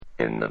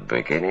In the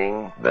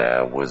beginning,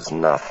 there was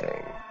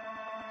nothing.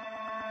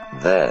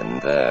 Then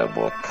there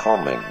were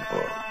comic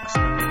books.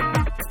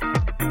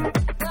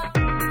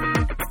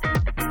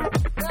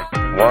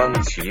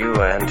 Once you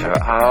enter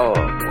our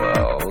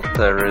world,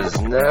 there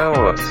is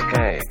no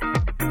escape.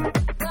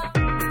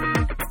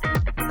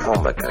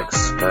 Comic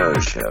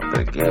exposure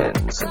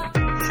begins in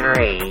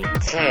 3,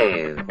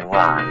 2,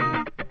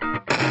 1.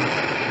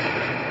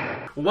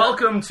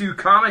 Welcome to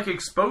Comic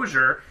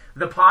Exposure,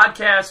 the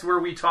podcast where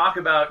we talk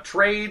about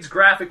trades,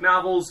 graphic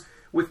novels,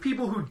 with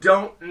people who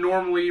don't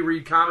normally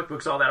read comic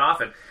books all that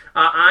often.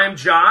 I'm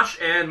Josh,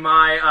 and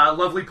my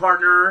lovely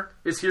partner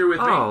is here with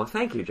me. Oh,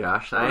 thank you,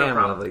 Josh. I am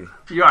lovely.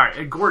 You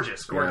are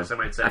gorgeous, yeah. I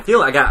might say. I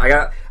feel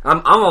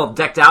I'm all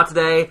decked out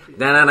today.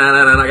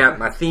 I got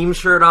my theme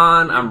shirt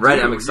on. I'm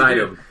ready. I'm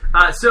excited.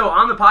 So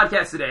on the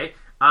podcast today,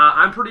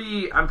 I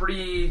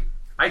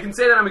can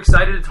say that I'm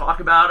excited to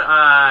talk about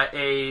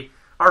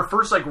our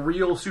first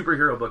real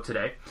superhero book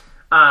today.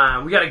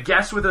 We got a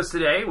guest with us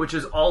today, which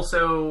is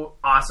also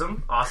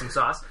awesome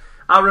sauce.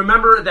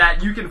 Remember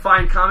that you can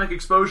find Comic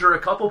Exposure a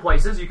couple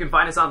places. You can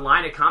find us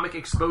online at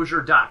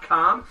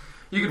comicexposure.com.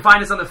 You can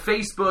find us on the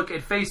Facebook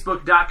at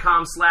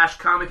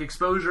facebook.com/Comic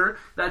Exposure.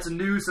 That's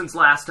new since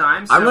last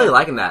time. So I'm really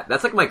liking that.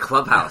 That's like my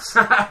clubhouse.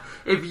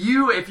 If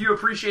you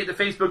appreciate the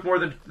Facebook more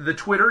than the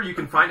Twitter, you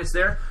can find us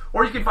there.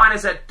 Or you can find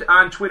us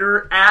on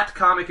Twitter at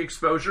Comic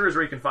Exposure is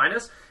where you can find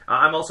us.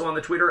 I'm also on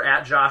the Twitter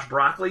at Josh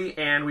Broccoli,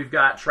 and we've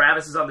got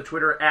Travis is on the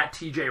Twitter at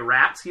TJ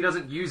Rats. He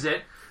doesn't use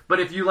it, but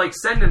if you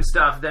send him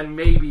stuff, then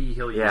maybe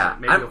he'll use it.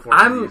 Maybe he'll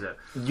force him to use it.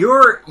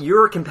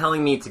 You're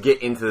compelling me to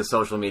get into the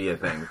social media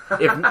thing.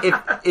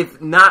 If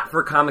not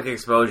for Comic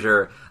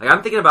Exposure,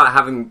 I'm thinking about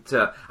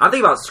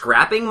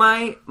scrapping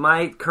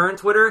my current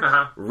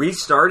Twitter,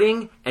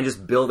 restarting, and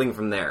just building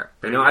from there.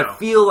 I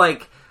feel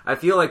like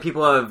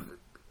people have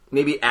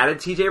maybe added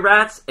TJ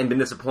Rats and been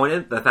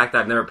disappointed the fact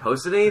that I've never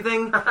posted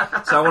anything.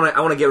 So I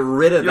want to get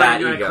rid of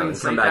that ego and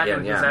come back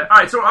in. Yeah. All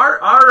right. So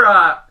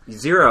our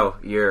zero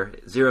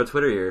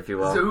Twitter year, if you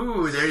will.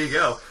 Ooh, there you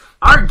go.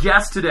 Our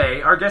guest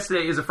today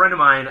is a friend of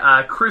mine.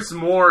 Chris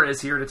Moore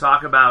is here to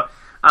talk about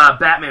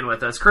Batman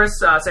with us. Chris,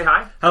 say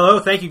hi.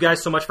 Hello. Thank you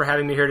guys so much for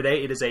having me here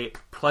today. It is a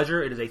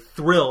pleasure. It is a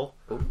thrill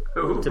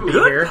to be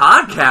good here.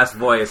 Podcast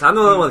voice. I'm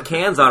the one with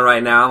cans on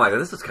right now. I'm like,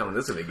 this is coming.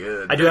 This will be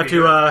good. I do have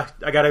to.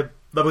 I got to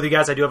love with you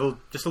guys. I do have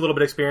just a little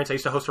bit of experience. I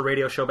used to host a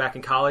radio show back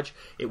in college.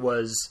 It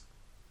was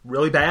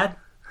really bad.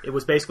 It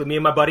was basically me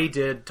and my buddy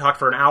did talk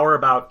for an hour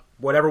about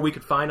whatever we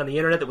could find on the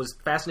internet that was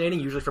fascinating,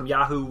 usually from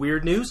Yahoo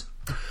Weird News.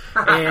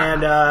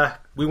 And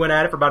we went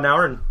at it for about an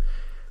hour and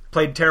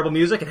played terrible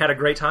music and had a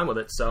great time with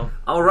it. So,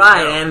 all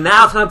right, and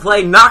now it's time to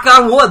play "Knock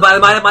on Wood" by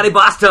the Mighty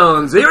Boss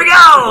Tones. Here we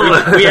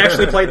go. We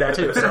actually played that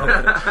too. So,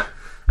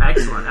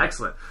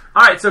 excellent.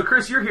 All right, so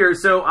Chris, you're here.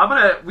 So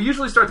we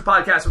usually start the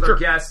podcast with our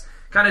guests,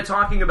 kind of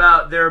talking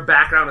about their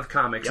background with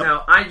comics. Yep.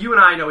 Now, you and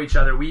I know each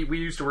other. We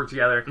used to work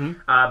together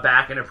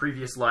back in a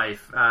previous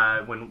life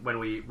when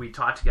we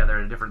taught together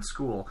at a different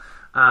school.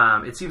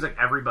 It seems like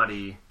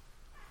everybody,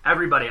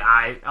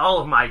 all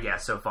of my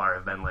guests so far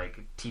have been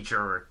teacher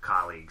or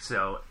colleague.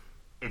 So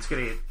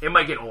it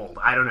might get old.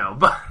 I don't know,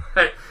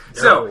 but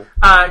so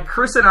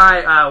Chris and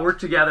I work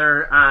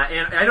together,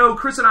 and I know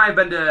Chris and I have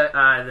been to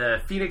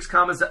the Phoenix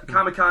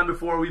Comic-Con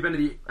before. We've been to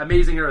the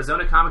amazing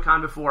Arizona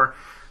Comic-Con before.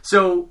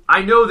 So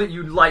I know that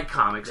you like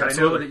comics.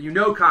 Absolutely. I know that you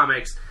know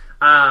comics.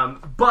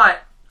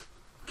 But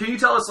can you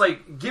tell us,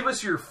 give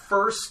us your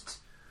first,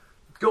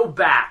 go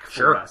back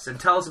for us and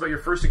tell us about your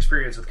first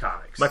experience with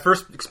comics. My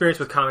first experience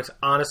with comics,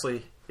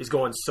 honestly, is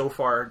going so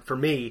far for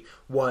me,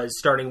 was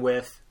starting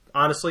with,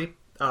 honestly,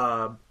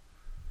 it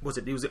was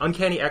the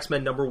Uncanny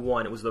X-Men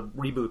 #1. It was the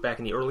reboot back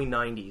in the early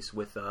 90s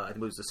with, I think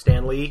it was the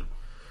Stan Lee.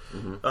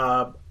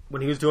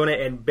 When he was doing it.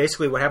 And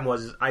basically what happened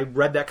was I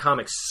read that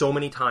comic so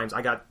many times,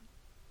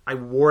 I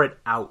wore it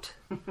out.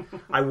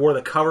 I wore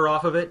the cover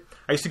off of it.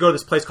 I used to go to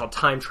this place called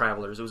Time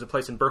Travelers. It was a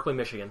place in Berkeley,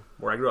 Michigan,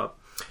 where I grew up.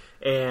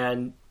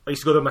 And I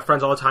used to go there with my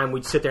friends all the time.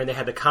 We'd sit there and they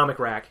had the comic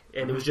rack.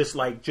 And it was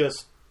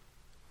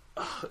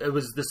it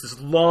was this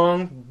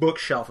long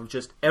bookshelf of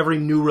just every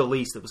new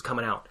release that was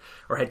coming out,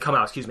 or had come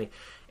out, excuse me.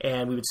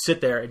 And we would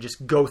sit there and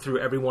just go through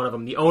every one of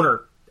them. The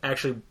owner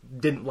actually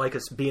didn't like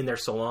us being there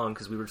so long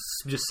because we would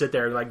just sit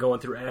there and going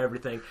through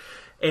everything.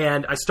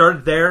 And I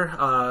started there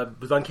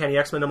with Uncanny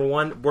X-Men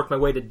 #1, worked my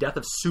way to Death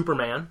of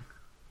Superman.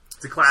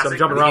 It's a classic. So I'm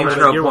jumping around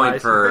intro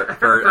point for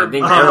I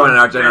think everyone in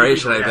our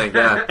generation, I think,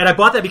 yeah. And I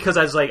bought that because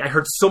I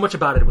heard so much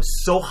about it. It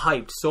was so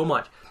hyped, so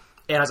much.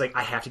 And I was like,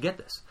 I have to get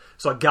this.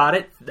 So I got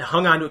it,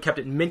 hung on to it, kept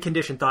it in mint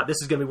condition, thought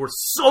this is going to be worth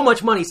so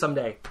much money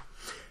someday.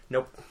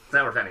 Nope. It's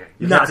not worth anything.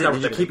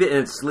 Did you keep it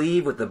in its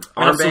sleeve with the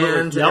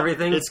armbands and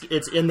everything?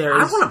 It's in there.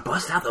 I want to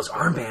bust out those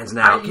armbands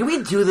now. Can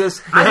we do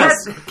this?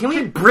 Can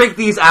we break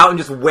these out and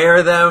just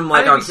wear them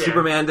on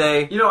Superman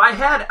Day?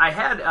 I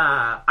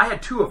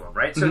had two of them,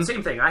 right? So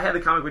same thing. I had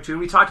the comic book too,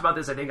 and we talked about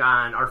this, I think,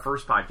 on our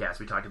first podcast.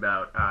 We talked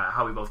about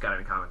how we both got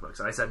into comic books,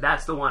 and I said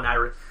that's the one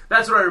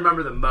that's what I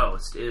remember the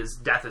most is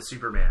Death of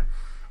Superman.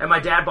 And my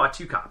dad bought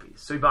 2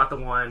 copies. So he bought the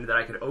one that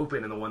I could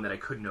open and the one that I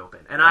couldn't open.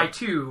 And I,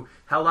 too,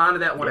 held on to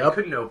that one I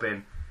couldn't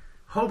open,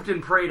 hoped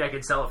and prayed I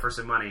could sell it for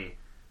some money.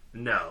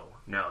 No,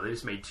 they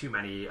just made too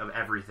many of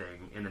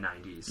everything in the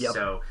 90s. Yep.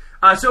 So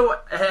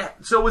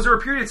was there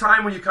a period of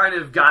time when you kind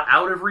of got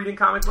out of reading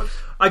comic books?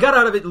 I got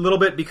out of it a little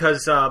bit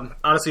because,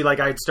 honestly, like,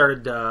 I had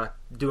started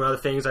doing other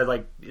things. I,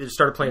 like,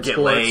 started playing Get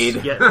sports.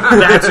 laid. Yeah,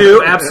 that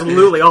too,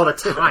 absolutely, all the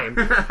time.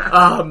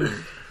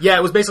 Yeah,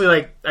 it was basically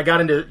like I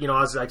got into,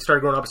 I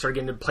started growing up, I started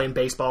getting into playing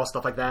baseball,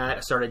 stuff like that.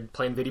 I started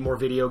playing more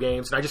video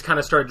games, and I just kind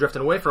of started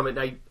drifting away from it. And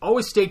I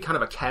always stayed kind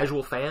of a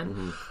casual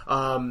fan,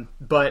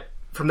 but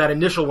from that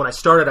initial, when I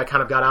started, I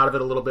kind of got out of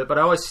it a little bit, but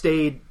I always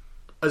stayed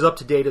as up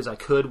to date as I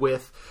could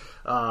with,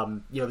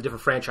 the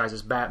different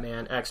franchises,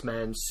 Batman,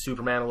 X-Men,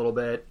 Superman a little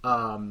bit.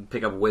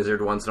 Pick up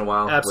Wizard once in a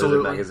while.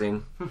 Absolutely. Wizard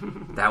magazine.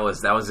 That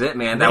was it,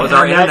 man. That was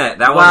our internet.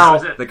 That wow.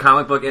 was the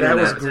comic book internet.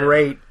 That was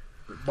great.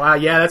 Wow,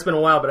 yeah, that's been a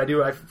while, but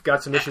I've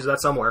got some issues with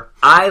that somewhere.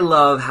 I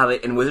love how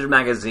in Wizard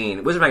magazine,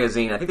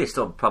 I think they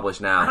still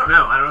publish now. I don't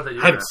know if they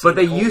do. But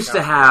they used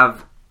to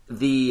have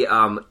the,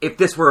 if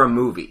this were a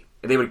movie,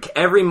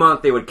 every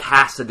month they would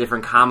cast a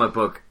different comic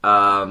book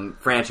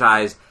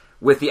franchise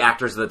with the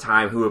actors of the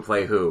time who would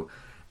play who.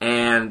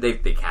 And they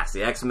cast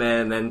the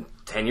X-Men, and then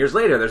 10 years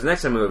later there's an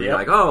X-Men movie. Yep.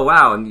 Like, oh,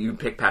 wow, and you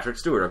pick Patrick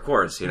Stewart, of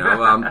course,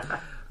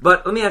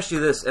 But let me ask you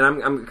this, and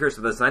I'm curious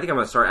with this, and I think I'm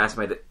going to start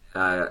asking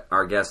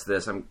our guests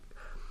this.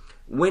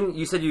 When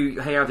you said you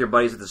hang out with your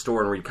buddies at the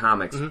store and read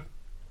comics,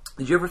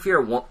 did you ever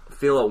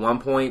feel at one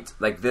point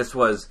like this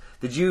was?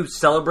 Did you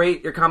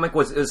celebrate your comic?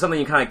 Was it something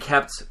you kind of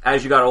kept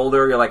as you got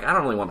older? You're like, I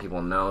don't really want people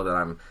to know that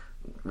I'm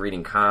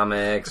reading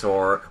comics,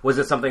 or was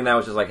it something that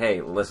was just like, hey,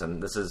 listen,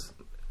 this is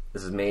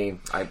me.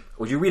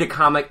 Would you read a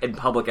comic in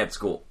public at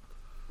school?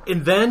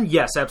 And then,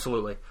 yes,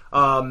 absolutely.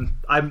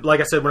 Like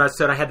I said, when I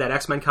said I had that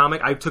X-Men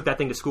comic, I took that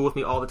thing to school with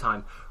me all the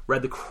time.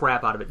 Read the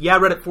crap out of it. Yeah, I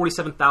read it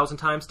 47,000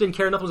 times. Didn't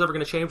care. Nothing was ever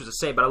going to change. It was the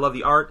same, but I love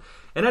the art.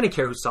 And I didn't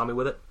care who saw me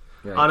with it.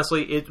 Right.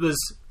 Honestly, it was,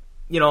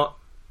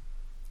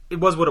 it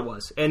was what it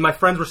was. And my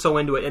friends were so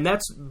into it. And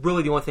that's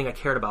really the only thing I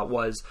cared about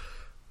was,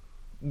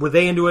 were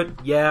they into it?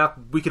 Yeah,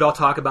 we could all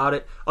talk about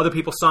it. Other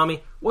people saw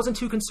me. Wasn't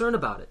too concerned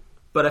about it.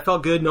 But I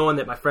felt good knowing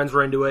that my friends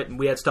were into it and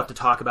we had stuff to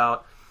talk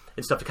about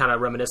and stuff to kind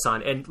of reminisce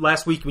on. And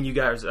last week when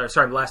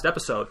last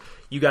episode,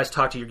 you guys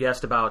talked to your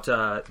guest about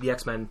the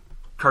X-Men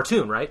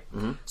cartoon, right?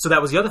 Mm-hmm. So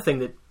that was the other thing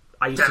that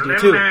I used to do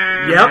too. Yep.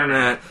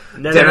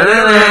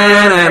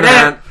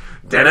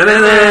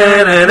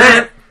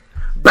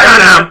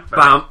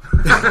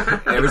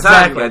 Every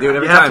time. You gotta do it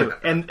every time.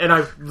 And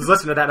I was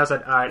listening to that and I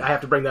said, all right, I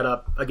have to bring that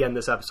up again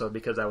this episode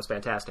because that was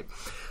fantastic.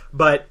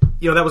 But,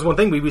 that was one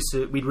thing. We'd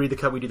either read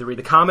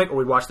the comic or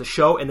we'd watch the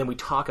show and then we'd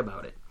talk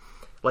about it.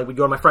 Like, we'd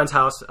go to my friend's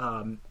house,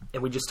 and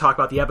we'd just talk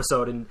about the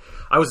episode, and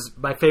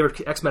my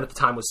favorite X-Men at the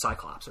time was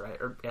Cyclops, right?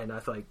 And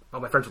I feel like,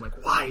 my friends were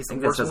like, why? He's the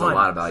worst one. That says a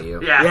lot about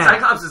you. Yeah,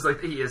 Cyclops is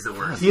he is the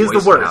worst. He is the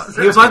worst.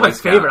 He was like my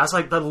favorite. I was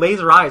like, the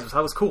laser eyes,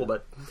 that was cool,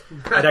 but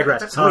I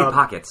digress. So many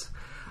pockets.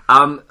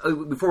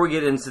 Before we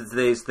get into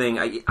today's thing,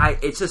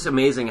 it's just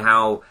amazing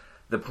how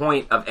the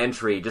point of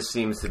entry just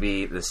seems to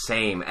be the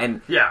same.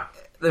 And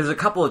there's a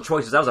couple of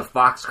choices. That was a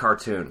Fox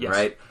cartoon,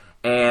 right?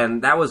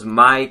 And that was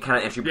my kind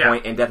of entry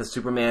point in Death of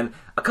Superman.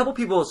 A couple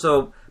people,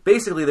 so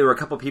basically there were a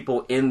couple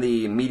people in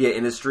the media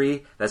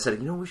industry that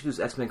said, we should do this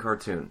X-Men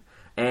cartoon.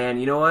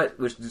 And you know what?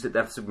 We should do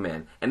Death of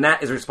Superman. And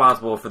that is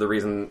responsible for the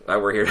reason that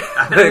we're here.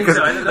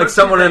 Because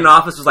someone in an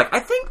office was like,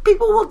 I think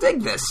people will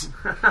dig this.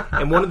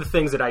 And one of the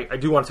things that I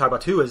do want to talk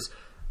about too is,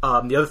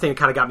 the other thing that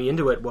kind of got me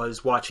into it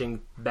was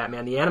watching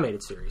Batman the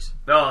Animated Series.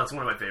 Oh, that's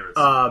one of my favorites.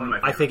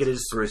 I think it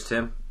is Bruce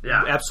Timm.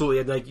 Yeah,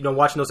 absolutely. Like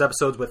watching those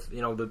episodes with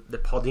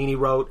that Paul Dini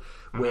wrote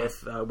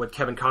with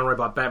Kevin Conroy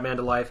brought Batman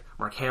to life,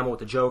 Mark Hamill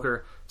with the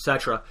Joker,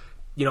 etc.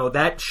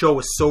 That show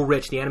was so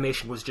rich. The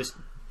animation was just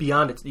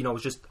beyond it. It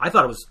was just I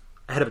thought it was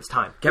ahead of its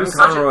time. Kevin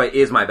Conroy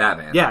is my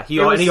Batman. Yeah, it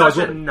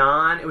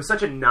was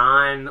such a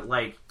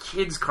non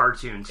kids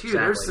cartoon too.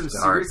 Exactly. There's some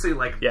seriously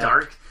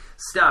dark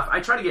stuff. I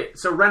try to get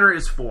Renner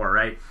is 4,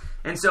 right?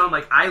 And so I'm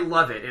like, I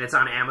love it, and it's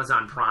on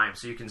Amazon Prime,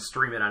 so you can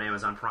stream it on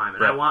Amazon Prime.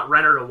 And I want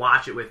Renner to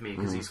watch it with me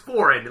because he's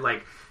 4,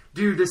 and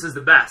dude, this is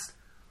the best.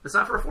 It's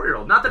not for a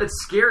 4-year-old. Not that it's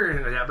scary or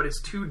anything like that, but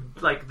it's too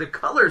the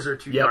colors are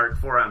too dark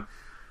for him.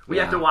 We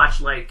have to watch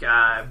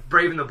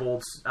Brave and the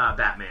Bold's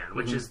Batman,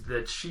 which is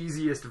the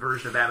cheesiest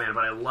version of Batman,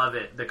 but I love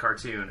it, the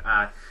cartoon.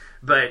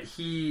 But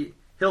he'll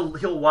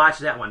watch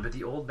that one, but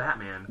the old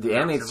Batman, the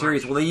animated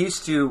series. Well, they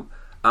used to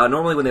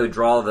normally when they would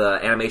draw the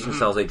animation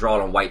cells, they draw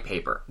it on white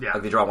paper. Yeah,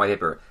 they draw on white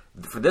paper.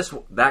 For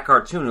that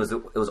cartoon,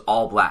 it was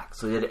all black,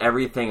 so they did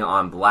everything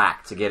on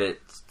black to get it.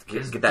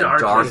 Get that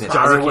darkness. It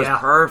was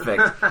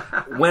perfect.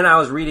 When I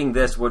was reading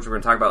this, which we're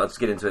going to talk about, let's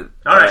get into it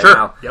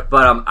now. Yep.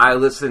 But I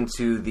listened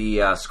to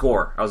the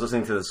score. I was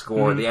listening to the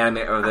score, the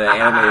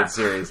animated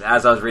series.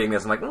 As I was reading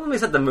this, I'm like, let me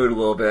set the mood a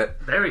little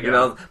bit. There we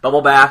go.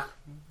 Bubble bath,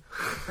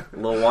 a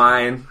little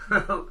wine,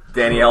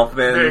 Danny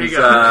Elfman's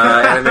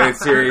animated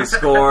series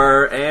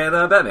score,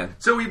 and Batman.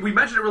 So we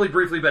mentioned it really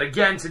briefly, but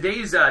again,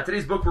 today's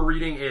book we're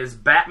reading is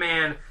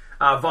Batman.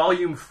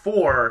 Volume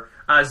 4,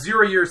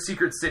 0 Year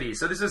Secret City.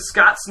 So this is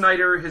Scott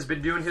Snyder has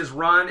been doing his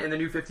run in the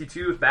New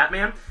 52 with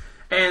Batman.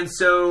 And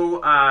so,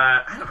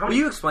 Will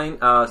you explain,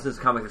 since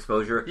comic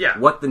exposure, Yeah.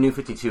 what the New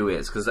 52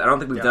 is? Because I don't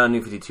think we've done a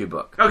New 52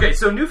 book. Okay,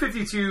 so New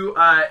 52,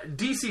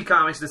 DC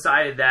Comics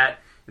decided that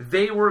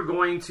they were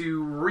going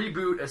to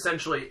reboot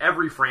essentially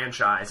every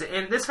franchise.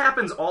 And this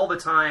happens all the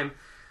time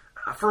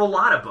for a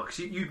lot of books.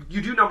 You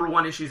do number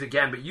 1 issues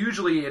again, but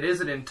usually it is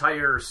an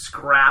entire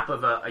scrap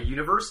of a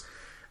universe.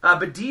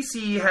 But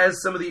DC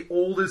has some of the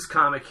oldest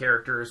comic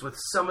characters with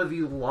some of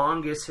the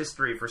longest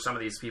history for some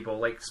of these people.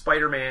 Like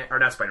Spider-Man, or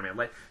not Spider-Man,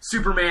 like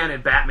Superman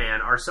and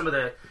Batman are some of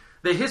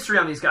the history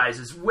on these guys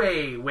is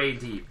way, way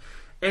deep.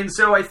 And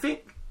so I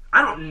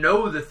don't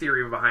know the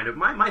theory behind it.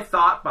 My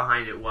thought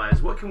behind it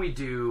was, what can we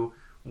do,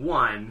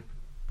 one,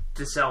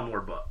 to sell more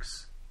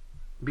books?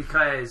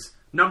 Because,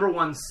 number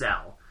 1,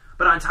 sell.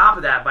 But on top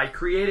of that, by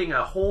creating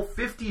a whole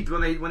 50,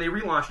 when they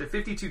relaunched it,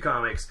 52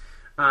 comics,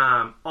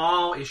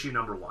 all issue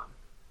number 1.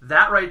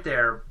 That right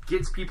there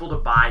gets people to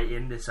buy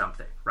into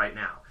something right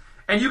now.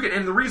 And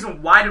the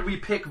reason why did we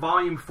pick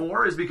Volume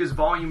 4 is because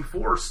Volume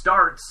 4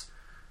 starts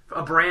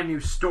a brand new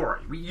story.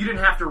 You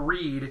didn't have to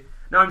read.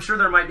 Now I'm sure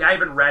there might be. I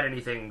haven't read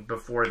anything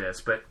before this,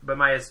 but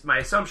my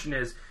assumption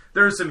is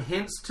there's some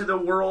hints to the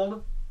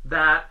world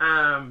that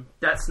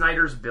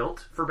Snyder's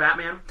built for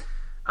Batman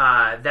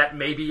that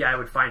maybe I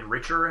would find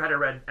richer had I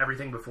read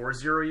everything before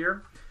 0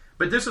 Year.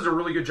 But this is a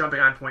really good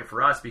jumping on point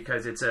for us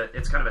because it's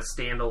kind of a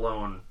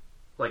standalone.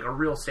 Like a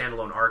real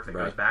standalone arc that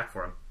goes back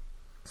for him.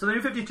 So the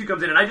New 52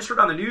 comes in, and I just heard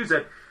on the news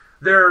that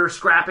they're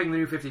scrapping the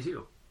New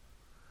 52.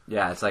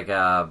 Yeah, it's like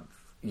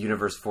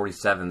Universe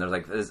 47. They're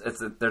like,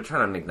 they're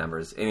trying to make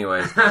numbers.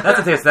 Anyways, that's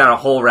to take us down a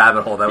whole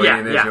rabbit hole that we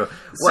need to issue.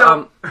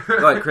 Well,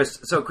 go ahead, Chris.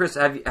 So, Chris,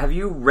 have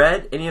you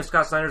read any of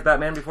Scott Snyder's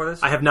Batman before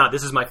this? I have not.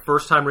 This is my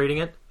first time reading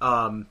it.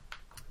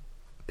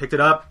 Picked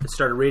it up,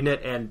 started reading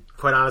it, and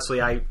quite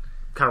honestly, I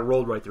kind of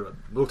rolled right through it.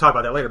 We'll talk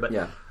about that later, but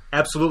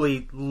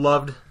absolutely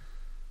loved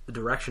the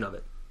direction of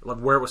it. I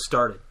loved where it was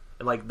started.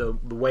 And like the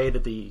way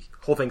that the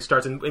whole thing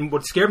starts. And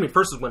what scared me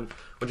first was when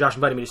Josh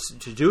invited me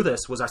to do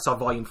this was I saw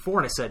Volume 4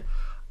 and I said,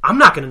 I'm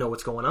not going to know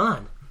what's going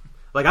on.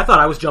 Like I thought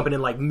I was jumping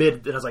in like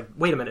mid, and I was like,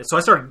 wait a minute. So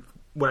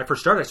when I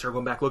first started, I started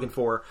going back looking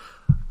for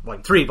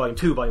Volume 3, Volume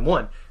 2, Volume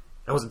 1.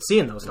 I wasn't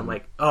seeing those. And I'm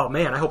like, oh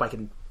man, I hope I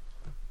can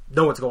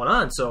know what's going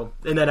on. So,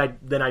 and then I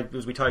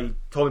as we told me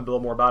a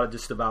little more about it,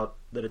 just about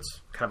that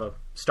it's kind of a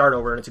start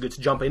over and it's a good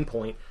jump in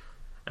point.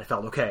 And I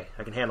felt, okay,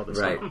 I can handle this.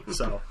 Right.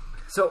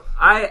 So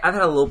I've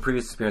had a little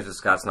previous experience with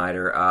Scott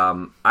Snyder.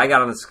 I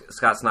got on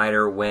Scott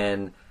Snyder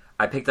when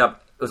I picked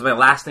up, it was my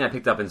last thing I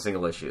picked up in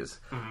single issues,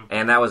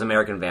 and that was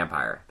American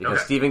Vampire,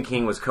 because Stephen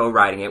King was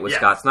co-writing it with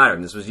Scott Snyder,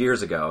 and this was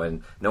years ago,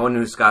 and no one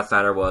knew who Scott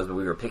Snyder was, but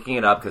we were picking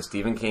it up because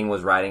Stephen King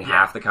was writing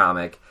half the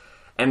comic,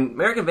 and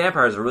American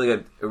Vampire is a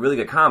really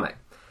good comic.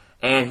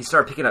 And he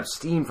started picking up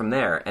steam from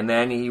there. And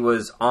then he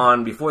was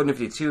on, before New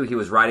 52, he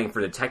was writing for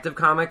Detective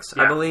Comics,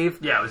 I believe.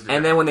 Yeah, it was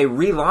and then when they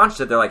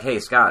relaunched it, they're like, hey,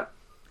 Scott,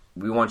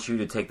 we want you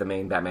to take the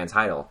main Batman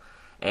title.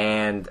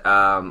 And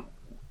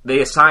they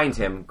assigned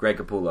him, Greg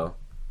Capullo,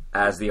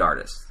 as the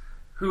artist.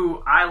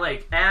 Who I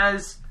like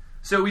as...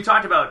 So we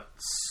talked about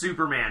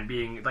Superman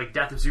being, like,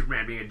 Death of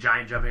Superman being a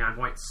giant jumping on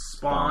point.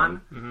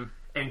 Spawn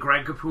and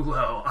Greg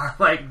Capullo are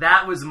like,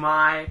 that is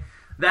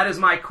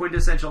my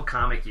quintessential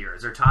comic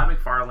years. Are Todd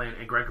McFarlane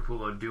and Greg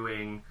Capullo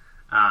doing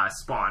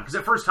Spawn. Because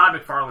at first Todd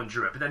McFarlane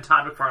drew it, but then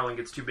Todd McFarlane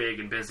gets too big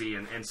and busy,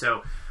 and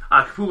so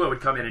Capullo would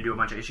come in and do a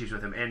bunch of issues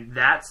with him. And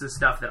that's the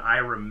stuff that I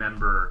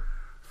remember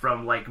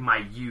from like my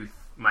youth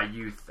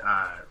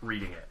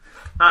reading it.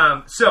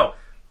 So,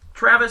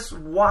 Travis,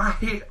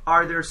 why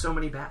are there so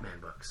many Batman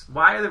books?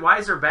 Why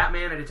is there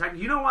Batman and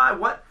Detective? You know why?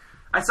 What?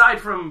 Aside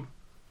from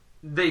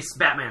this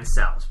Batman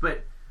sells,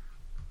 but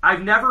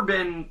I've never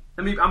been...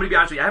 I mean, I'm going to be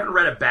honest with you. I haven't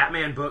read a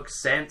Batman book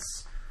since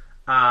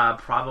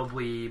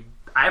probably...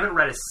 I haven't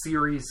read a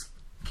series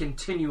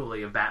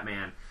continually of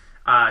Batman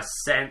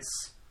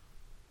since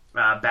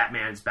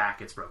Batman's back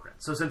gets broken.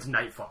 So since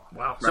Nightfall.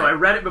 Wow. So I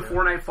read it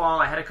before Nightfall.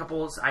 I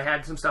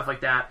had some stuff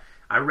like that.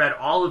 I read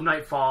all of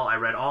Nightfall. I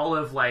read all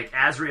of like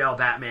Azrael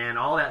Batman,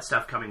 all that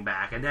stuff coming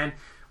back. And then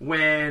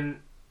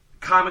when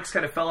comics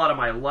kind of fell out of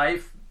my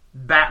life,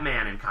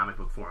 Batman in comic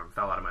book form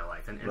fell out of my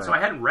life. And so I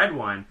hadn't read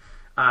one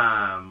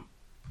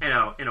in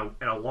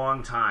a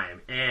long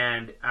time.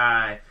 And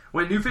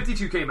when New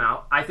 52 came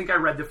out, I think I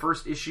read the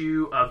first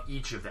issue of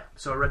each of them.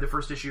 So I read the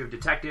first issue of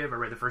Detective, I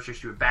read the first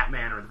issue of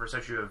Batman, I read the first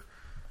issue of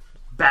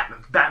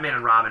Batman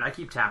and Robin. I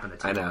keep tapping the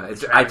table. I know.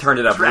 I turned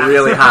it up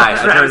really high.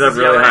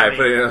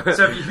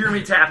 So if you hear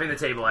me tapping the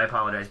table, I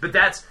apologize. But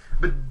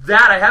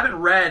I haven't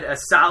read a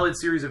solid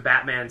series of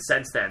Batman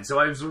since then. So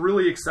I was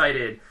really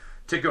excited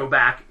to go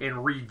back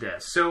and read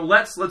this. So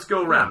let's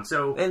go around. Yeah.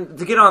 So, and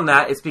to get on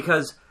that, it's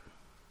because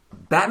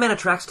Batman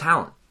attracts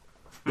talent.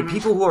 The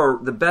people who are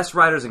the best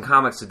writers in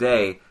comics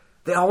today,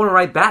 they all want to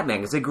write Batman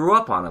because they grew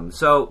up on him.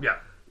 So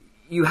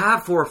you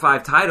have 4 or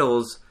 5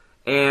 titles,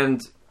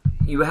 and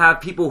you have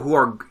people who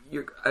are...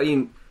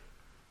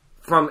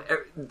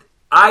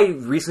 I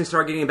recently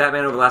started getting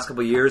Batman over the last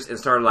couple of years and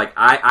started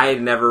I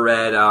had never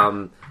read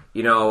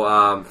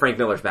Frank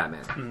Miller's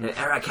Batman. And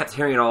I kept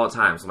hearing it all the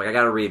time, so I'm like, I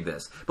gotta read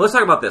this. But let's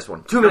talk about this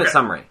one. 2-minute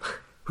summary.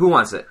 Who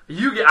wants it?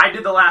 I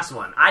did the last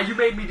one. You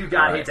made me do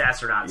God Hates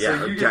Astronauts,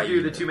 so you get to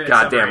do the 2-minute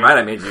summary. Goddamn right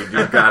I made you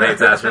do God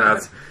Hates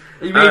Astronauts.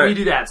 You made me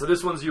do that, so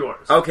this one's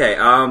yours. Okay,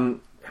 I'm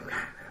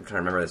trying to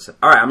remember this.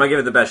 Alright, I'm gonna give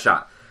it the best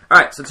shot.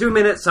 Alright, so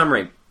 2-minute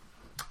summary.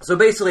 So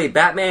basically,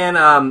 Batman,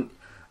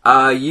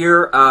 0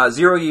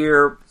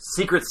 Year,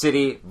 Secret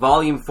City,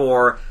 Volume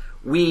 4,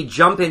 we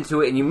jump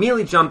into it, and you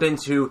immediately jump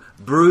into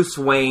Bruce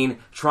Wayne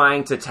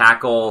trying to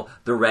tackle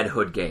the Red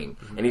Hood gang.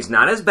 And he's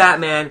not as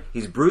Batman,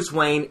 he's Bruce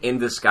Wayne in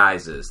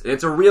disguises. And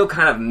it's a real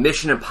kind of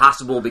Mission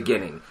Impossible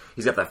beginning.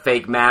 He's got the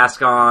fake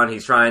mask on,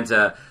 he's trying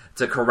to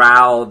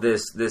corral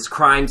this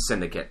crime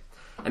syndicate.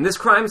 And this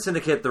crime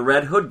syndicate, the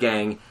Red Hood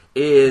gang,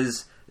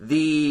 is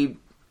the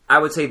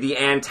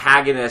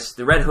antagonist.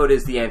 The Red Hood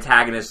is the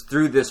antagonist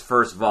through this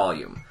first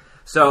volume.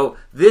 So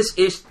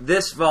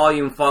this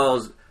volume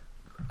follows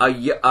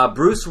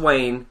Bruce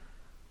Wayne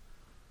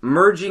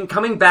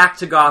coming back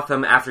to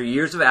Gotham after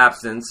years of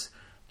absence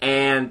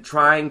and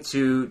trying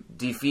to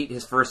defeat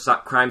his first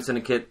crime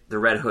syndicate, the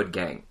Red Hood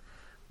gang.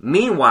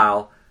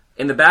 Meanwhile,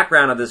 in the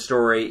background of this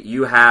story,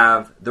 you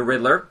have the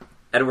Riddler,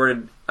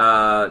 Edward.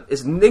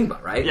 It's Enigma,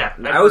 right? Yeah.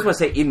 I always want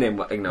to say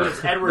Enigma. But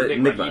it's Edward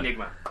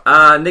Enigma.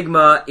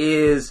 Enigma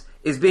is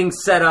being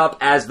set up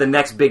as the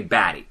next big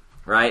baddie.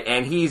 Right,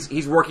 and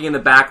he's working in the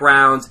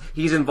backgrounds.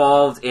 He's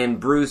involved in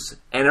Bruce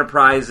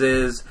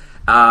Enterprises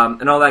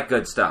and all that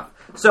good stuff.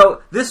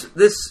 So this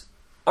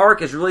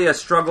arc is really a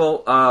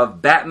struggle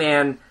of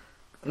Batman,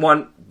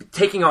 1,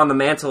 taking on the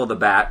mantle of the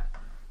Bat,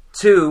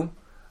 2,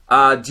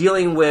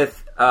 dealing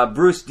with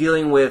Bruce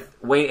dealing with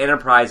Wayne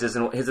Enterprises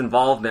and his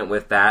involvement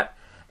with that,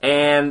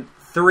 and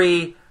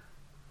 3. It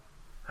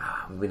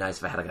would be nice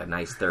if I had a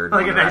nice third.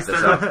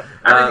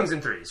 Everything's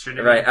in 3s, shouldn't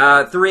it?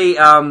 Right, 3.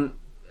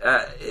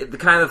 The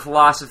kind of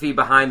philosophy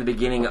behind the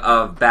beginning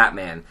of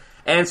Batman.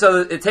 And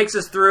so it takes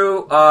us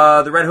through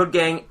the Red Hood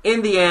gang.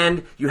 In the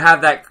end, you have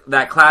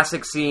that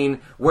classic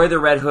scene where the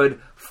Red Hood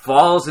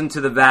falls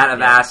into the vat of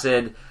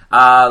acid,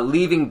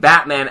 leaving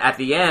Batman at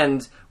the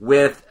end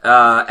with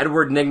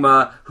Edward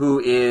Nygma, who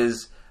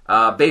is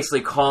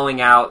basically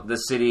calling out the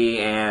city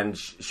and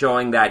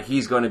showing that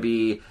he's going to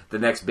be the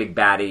next big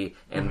baddie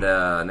in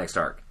the next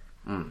arc.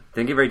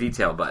 Didn't get very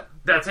detailed, but...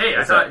 It's a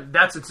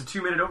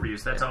 2-minute overview,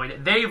 so that's all we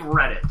did. They've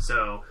read it,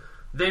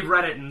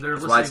 and they're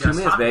listening to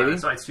us talk about it,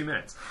 so it's 2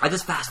 minutes. I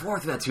just fast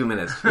forward through that 2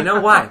 minutes. You know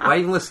why? Why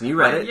even listen? You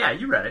read it. Yeah,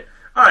 you read it.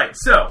 All right,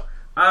 so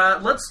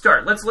let's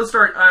start. Let's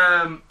start.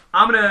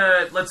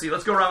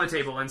 Let's go around the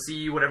table and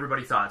see what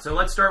everybody thought. So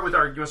let's start with you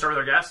want to start with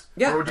our guest?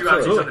 Yeah, or would you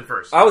have to do something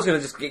first? I was going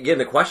to just get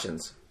into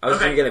questions. Going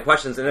to get into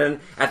questions, and then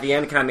at the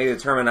end, kind of maybe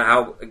determine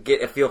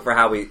get a feel for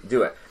how we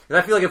do it.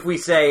 Because I feel like if we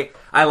say,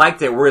 I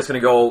liked it, we're just going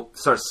to go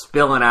start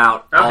spilling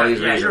out all these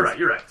reasons.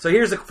 You're right. So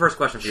here's the first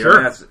question for you.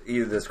 Sure. That's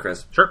either this,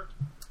 Chris. Sure.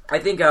 I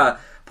think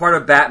part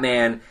of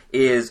Batman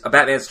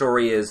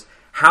story is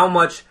how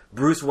much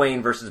Bruce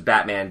Wayne versus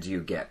Batman do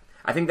you get?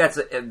 I think that's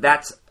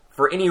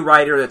for any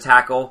writer to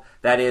tackle.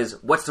 That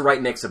is, what's the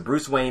right mix of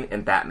Bruce Wayne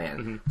and Batman?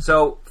 Mm-hmm.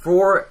 So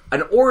for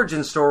an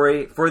origin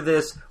story for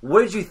this,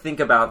 what did you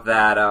think about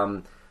that?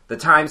 The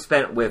time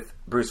spent with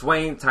Bruce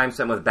Wayne, time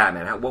spent with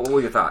Batman. What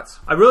were your thoughts?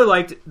 I really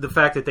liked the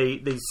fact that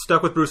they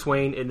stuck with Bruce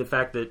Wayne and the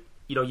fact that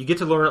you get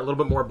to learn a little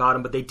bit more about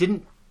him, but they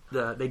didn't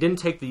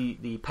take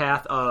the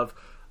path of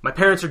my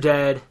parents are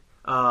dead.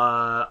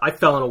 I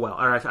fell in a well,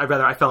 or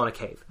I fell in a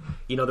cave.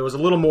 There was a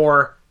little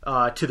more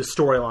to the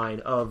storyline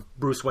of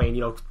Bruce Wayne.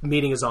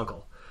 Meeting his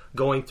uncle,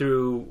 going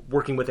through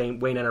working with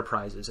Wayne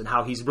Enterprises, and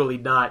how he's really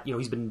not.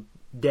 He's been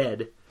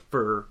dead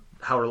for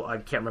I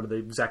can't remember the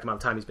exact amount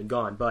of time he's been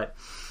gone, but.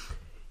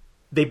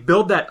 They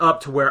build that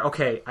up to where,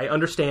 okay, I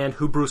understand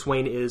who Bruce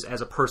Wayne is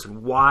as a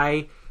person.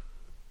 Why?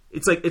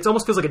 It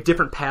almost feels like a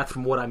different path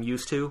from what I'm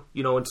used to.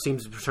 It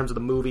seems in terms of the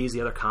movies,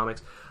 the other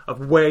comics,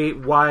 of why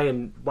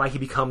he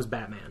becomes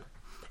Batman,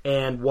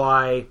 and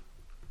why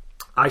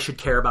I should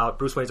care about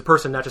Bruce Wayne as a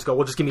person, not just go,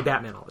 well, just give me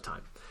Batman all the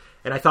time.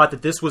 And I thought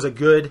that this was a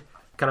good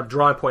kind of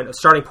drawing point, a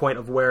starting point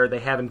of where they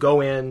have him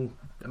go in.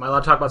 Am I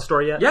allowed to talk about the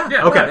story yet?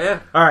 Yeah. Okay. Yeah.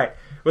 All right.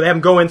 Well, they have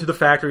him go into the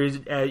factory.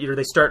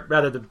 They start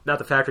not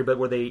the factory, but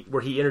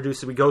where he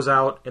introduces. He goes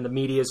out, and the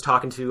media is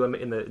talking to him.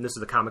 And this is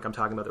the comic I'm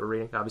talking about that we're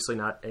reading. Obviously,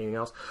 not anything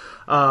else.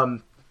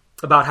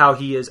 About how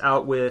he is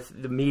out with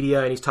the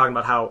media, and he's talking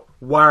about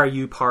why are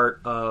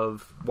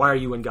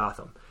you in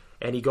Gotham?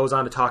 And he goes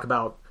on to talk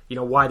about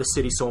why the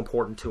city's so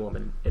important to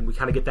him, and we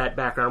kind of get that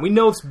background. We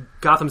know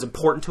Gotham's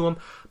important to him,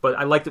 but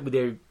I like that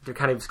they're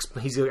kind of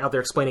he's out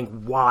there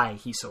explaining why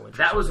he's so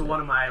interested. That was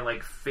one of my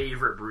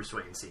favorite Bruce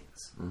Wayne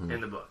scenes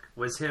in the book.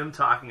 Was him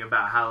talking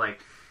about how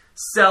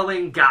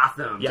selling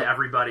Gotham to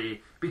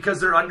everybody because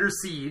they're under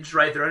siege,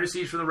 right? They're under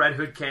siege from the Red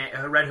Hood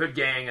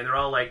gang, and they're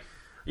all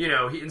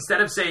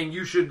instead of saying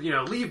you should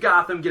leave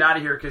Gotham, get out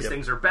of here because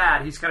things are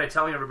bad, he's kind of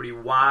telling everybody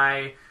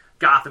why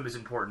Gotham is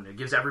important. It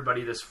gives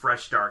everybody this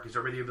fresh start, gives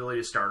everybody the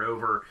ability to start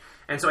over.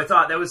 And so I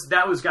thought that's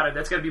got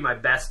to be my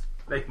best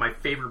like my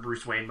favorite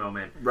Bruce Wayne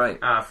moment, right?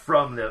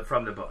 From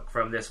the book,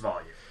 from this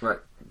volume, right?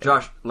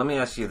 Josh, let me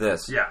ask you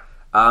this. Yeah.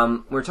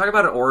 We're talking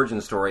about an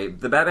origin story.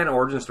 The Batman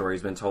origin story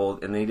has been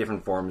told in many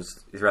different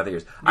forms throughout the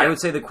years. Yeah. I would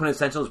say the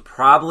quintessential is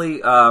probably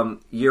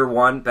year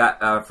one.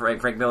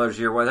 Frank Miller's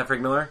year one. Is that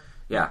Frank Miller?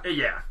 Yeah.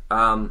 Yeah.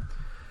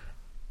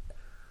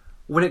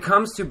 When it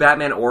comes to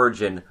Batman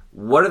origin,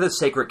 what are the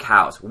sacred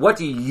cows? What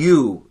do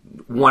you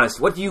want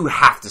to? What do you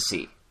have to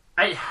see?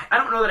 I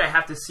don't know that I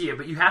have to see it,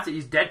 but you have to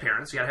use dead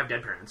parents. You got to have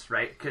dead parents,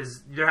 right?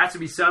 Because there has to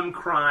be some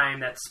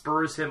crime that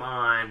spurs him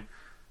on.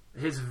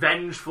 His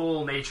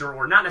vengeful nature,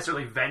 or not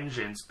necessarily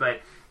vengeance,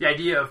 but the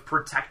idea of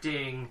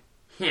protecting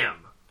him.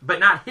 But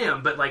not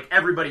him, but like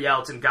everybody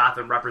else in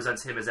Gotham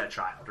represents him as that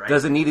child, right?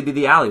 Does it need to be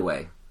the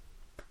alleyway?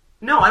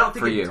 No, I don't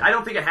think I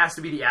don't think it has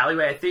to be the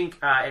alleyway. I think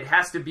it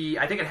has to be.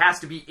 I think it has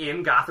to be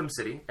in Gotham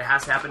City. It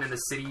has to happen in the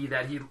city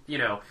that he,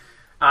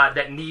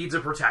 that needs a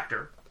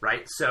protector,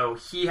 right? So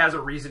he has a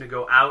reason to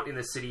go out in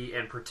the city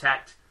and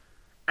protect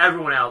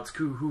everyone else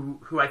who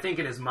I think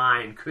in his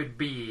mind could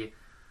be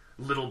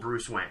little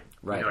Bruce Wayne.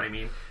 Right. You know what I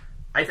mean?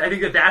 I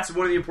think that's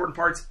one of the important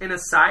parts. And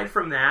aside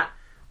from that,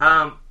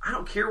 I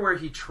don't care where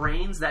he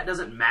trains. That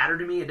doesn't matter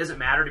to me. It doesn't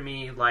matter to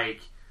me, like,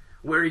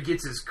 where he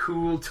gets his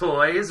cool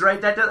toys,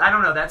 right? I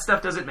don't know. That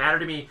stuff doesn't matter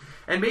to me.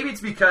 And maybe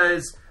it's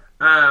because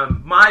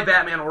my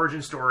Batman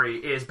origin story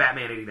is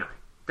Batman '89.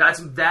 That's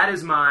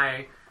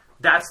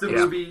the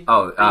movie.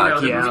 Oh,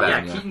 Keaton's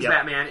Batman. Keaton's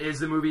Batman is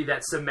the movie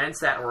that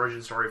cements that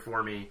origin story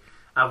for me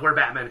of where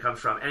Batman comes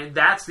from. And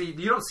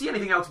you don't see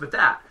anything else but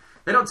that.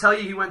 They don't tell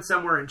you he went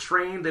somewhere and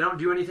trained. They don't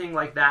do anything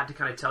like that to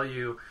kind of tell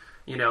you,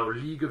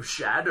 League of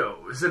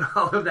Shadows and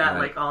all of that,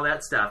 like all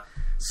that stuff.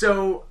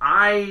 So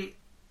I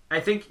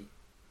think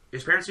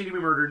his parents need to be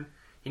murdered.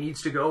 He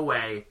needs to go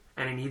away,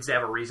 and he needs to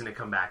have a reason to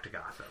come back to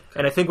Gotham.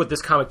 And I think what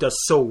this comic does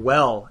so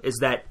well is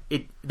that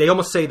they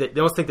almost think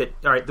that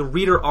all right, the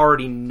reader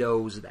already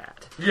knows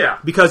that. Yeah.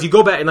 Because you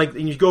go back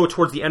and you go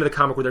towards the end of the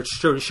comic where they're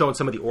showing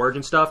some of the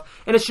origin stuff,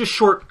 and it's just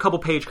short, couple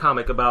page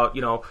comic about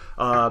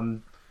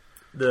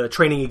the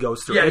training he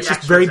goes through. Yeah, it's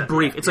just very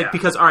brief. It's like,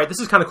 because, all right, this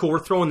is kind of cool. We're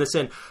throwing this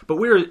in. But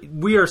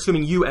we are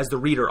assuming you, as the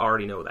reader,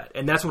 already know that.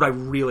 And that's what I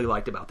really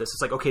liked about this.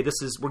 It's like, okay,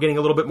 we're getting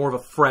a little bit more of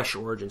a fresh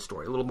origin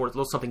story, a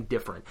little something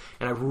different.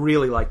 And I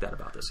really like that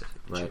about this.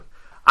 Right.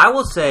 I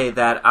will say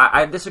that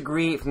I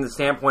disagree from the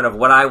standpoint of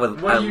what I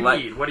would. What do you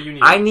need? What do you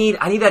need? I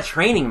need that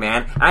training,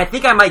 man. And I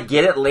think I might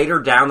get it later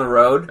down the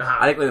road. Uh-huh.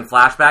 I think in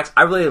flashbacks.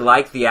 I really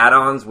like the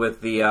add-ons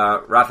with the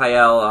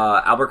Raphael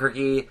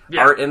Albuquerque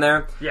art in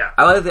there. Yeah,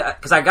 I like it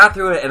because I got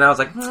through it and I was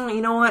like,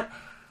 you know what?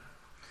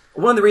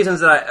 One of the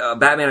reasons that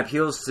Batman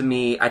appeals to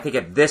me, I think,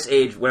 at this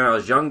age when I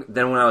was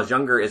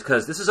younger, is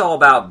because this is all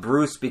about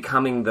Bruce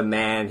becoming the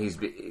man he's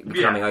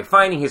becoming, like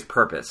finding his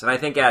purpose. And I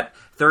think at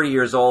 30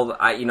 years old,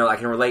 I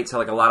can relate to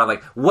like a lot of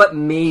like what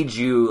made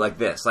you like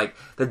this, like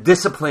the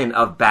discipline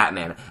of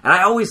Batman. And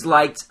I always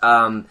liked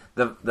the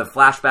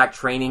flashback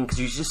training because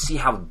you just see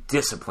how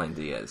disciplined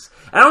he is.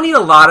 I don't need a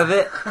lot of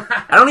it.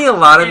 I don't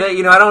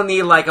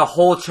need like a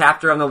whole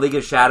chapter on the League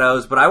of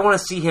Shadows, but I want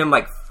to see him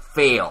like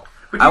fail.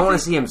 I want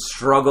to see him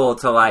struggle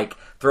to like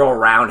throw a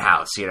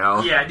roundhouse,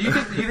 Yeah. Do you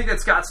think that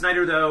Scott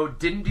Snyder though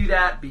didn't do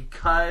that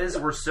because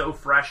we're so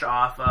fresh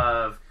off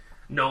of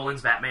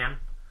Nolan's Batman?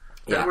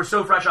 Yeah. We're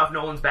so fresh off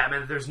Nolan's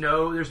Batman that there's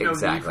no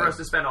need for us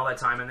to spend all that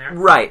time in there.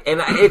 Right. And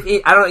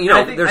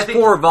there's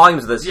 4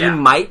 volumes of this. Yeah. He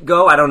might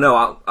go. I don't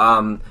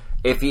know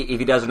if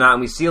he does or not.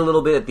 And we see a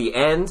little bit at the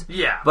end.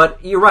 Yeah.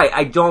 But you're right.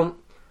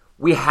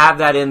 We have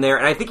that in there,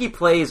 and I think he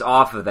plays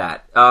off of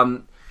that.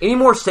 Any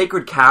more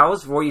sacred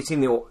cows for what you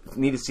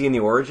need to see in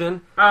the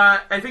origin?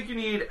 I think you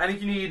need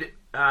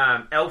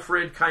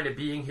Alfred kind of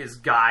being his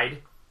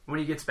guide when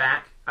he gets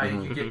back. I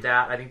think you get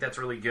that. I think that's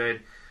really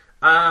good.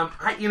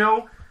 I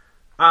don't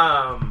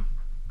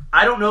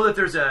know that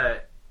there's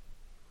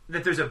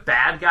a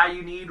bad guy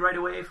you need right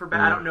away for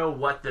Batman. I don't know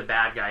what the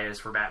bad guy is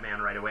for Batman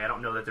right away. I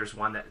don't know that there's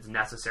one that is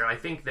necessary. I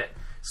think that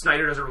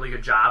Snyder does a really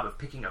good job of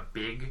picking a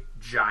big,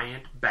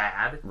 giant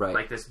bad,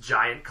 like this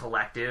giant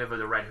collective of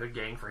the Red Hood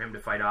gang for him to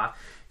fight off,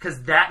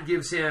 because that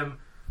gives him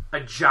a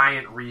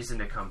giant reason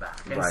to come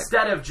back.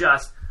 Instead of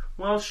just,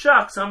 well,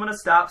 shucks, I'm going to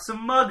stop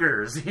some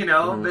muggers,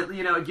 But,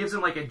 it gives him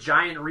like a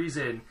giant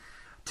reason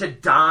to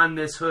don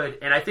this hood.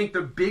 And I think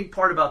the big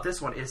part about this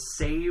one is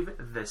save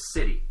the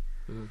city.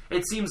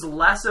 It seems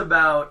less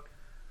about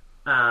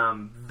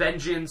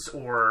vengeance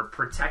or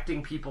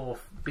protecting people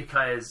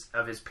because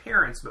of his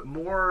parents, but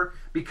more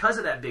because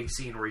of that big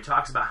scene where he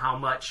talks about how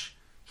much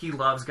he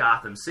loves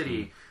Gotham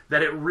City,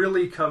 that it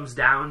really comes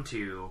down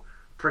to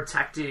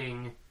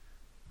protecting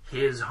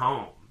his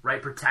home, right?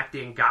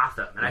 Protecting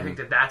Gotham. And I think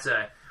that's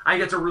a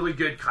really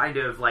good kind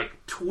of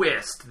like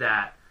twist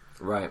that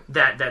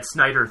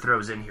Snyder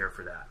throws in here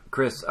for that.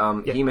 Chris,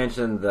 he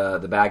mentioned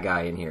the bad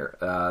guy in here,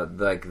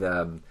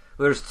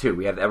 there's 2.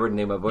 We have Edward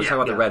Nimoy. Let's talk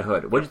about the Red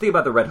Hood. What did you think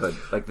about the Red Hood?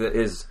 Like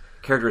his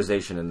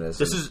characterization in this?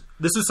 This is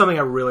something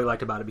I really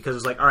liked about it, because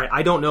it's like, all right,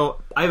 I don't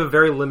know. I have a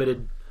very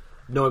limited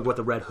knowing what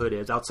the Red Hood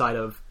is outside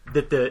of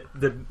that the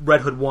Red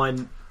Hood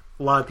one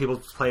a lot of people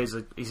play as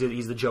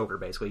he's the Joker,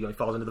 basically. He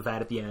falls into the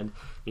vat at the end.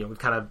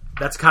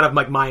 That's kind of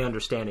like my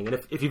understanding. And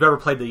if you've ever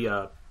played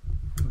the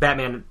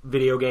Batman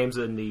video games,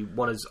 and the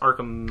one is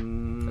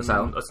Arkham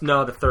Asylum?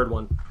 No, the third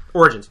one,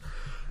 Origins.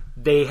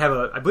 They have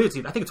I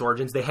think it's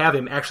Origins. They have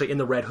him actually in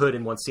the Red Hood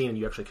in one scene, and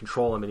you actually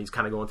control him, and he's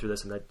kind of going through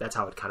this, and that's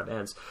how it kind of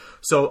ends.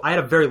 So I had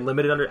a very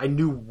limited I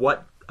knew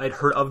what I'd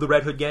heard of the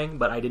Red Hood gang,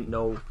 but I didn't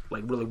know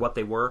like really what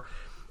they were.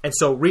 And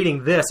so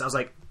reading this, I was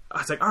like,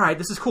 all right,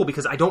 this is cool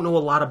because I don't know a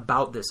lot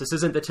about this. This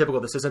isn't the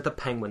typical. This isn't the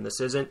Penguin. This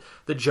isn't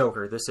the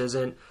Joker. This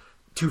isn't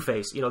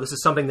Two-Face. This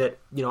is something that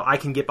I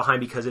can get behind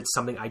because it's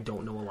something I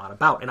don't know a lot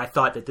about. And I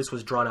thought that this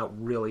was drawn out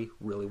really,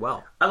 really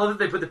well. I love that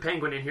they put the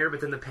Penguin in here,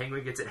 but then the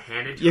Penguin gets it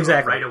handed to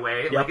him right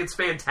away. Yep. Like, it's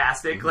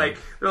fantastic. Mm-hmm. Like,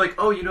 they're like,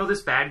 oh,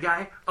 this bad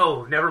guy?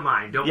 Oh, never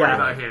mind. Don't worry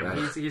about him.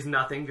 Right. He's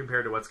nothing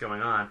compared to what's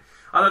going on.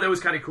 I thought that was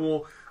kind of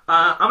cool.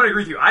 I'm going to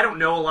agree with you. I don't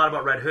know a lot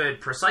about Red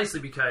Hood precisely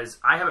because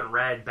I haven't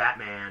read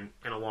Batman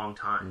in a long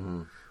time.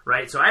 Mm-hmm.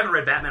 Right? So I haven't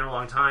read Batman in a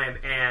long time,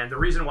 and the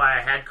reason why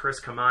I had Chris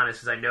come on is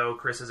because I know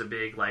Chris is a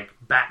big, like,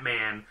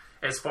 Batman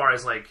as far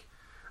as, like,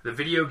 the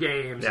video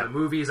games and the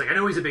movies. Like, I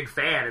know he's a big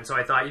fan, and so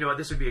I thought,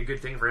 this would be a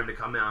good thing for him to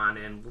come on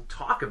and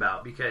talk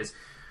about, because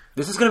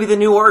this is going to be the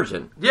new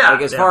origin. Yeah.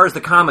 Like, as far as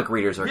the comic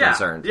readers are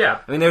concerned. Yeah.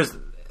 I mean,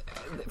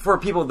 for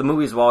people, the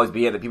movies will always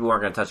be it, that people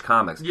aren't going to touch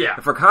comics. Yeah.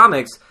 But for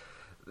comics,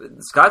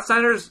 Scott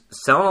Snyder's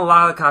selling a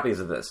lot of copies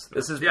of this.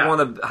 This is one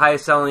of the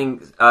highest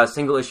selling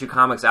single-issue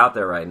comics out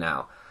there right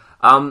now.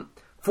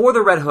 For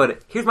the Red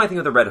Hood, here's my thing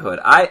with the Red Hood.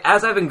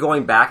 As I've been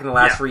going back in the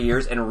last 3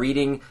 years and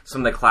reading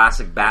some of the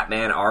classic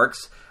Batman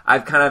arcs,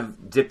 I've kind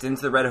of dipped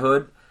into the Red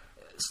Hood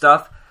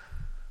stuff.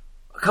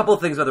 A couple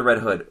of things about the Red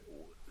Hood.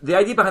 The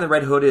idea behind the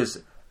Red Hood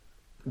is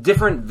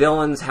different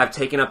villains have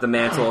taken up the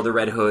mantle of the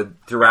Red Hood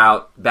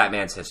throughout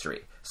Batman's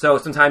history. So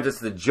sometimes it's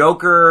the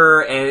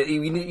Joker, and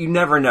you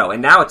never know.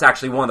 And now it's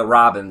actually one of the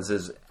Robins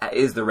is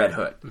the Red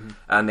Hood. Mm-hmm.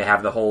 And they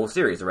have the whole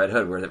series, the Red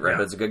Hood, where the Red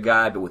Hood's a good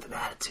guy, but with an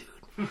attitude.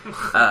 You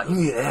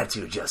need an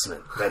attitude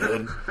adjustment, Red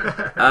Hood.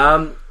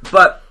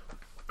 But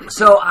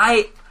so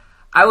I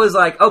was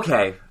like,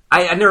 okay,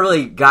 I never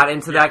really got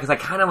into that because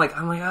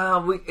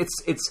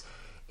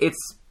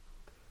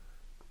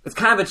it's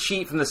kind of a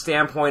cheat from the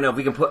standpoint of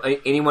we can put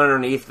anyone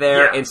underneath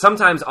there, and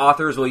sometimes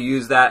authors will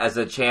use that as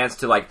a chance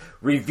to like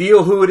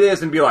reveal who it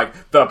is and be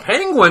like, the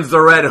Penguin's the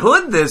Red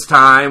Hood this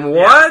time.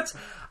 What?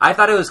 I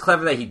thought it was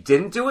clever that he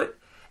didn't do it.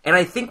 And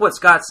I think what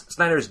Scott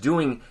Snyder is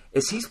doing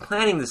is he's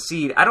planting the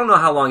seed. I don't know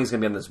how long he's going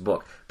to be on this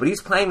book, but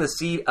he's planting the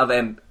seed of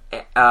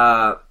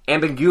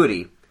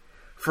ambiguity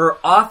for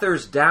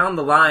authors down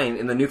the line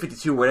in the New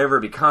 52, whatever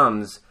it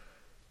becomes,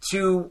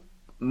 to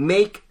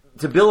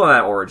build on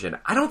that origin.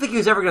 I don't think he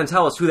was ever going to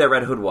tell us who that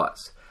Red Hood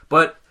was.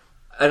 But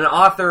an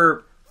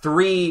author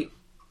 3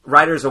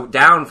 writers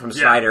down from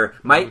Snyder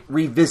might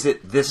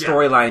revisit this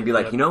storyline and be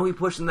like, who he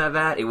pushed in that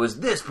vat? It was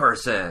this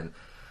person.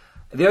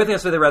 The other thing I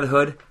said with the Red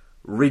Hood,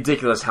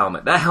 ridiculous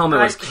helmet. That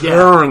helmet was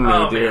killing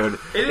me, dude.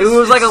 It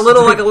was like a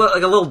little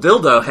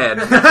dildo head.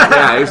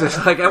 Yeah, it was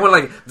just like I went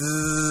like.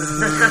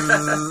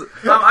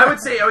 I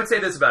would say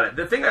this about it.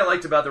 The thing I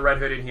liked about the Red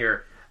Hood in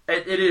here,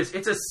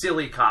 it's a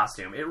silly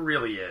costume. It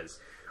really is.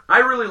 I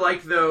really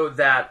like though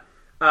that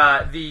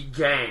the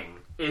gang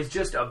is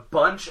just a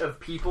bunch of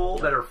people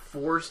that are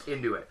forced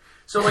into it.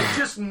 So, like,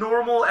 just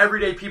normal,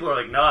 everyday people are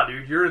like, nah,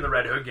 dude, you're in the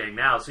Red Hood gang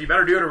now, so you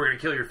better do it or we're going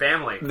to kill your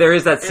family. There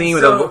is that scene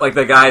where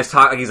the guy's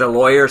talking, he's a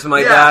lawyer or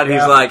something like that, and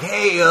he's like,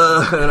 hey,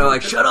 and I'm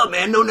like, shut up,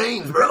 man, no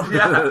names, bro.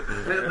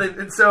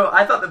 And so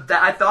I thought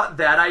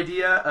that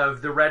idea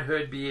of the Red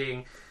Hood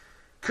being,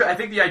 I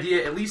think the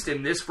idea, at least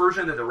in this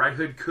version, that the Red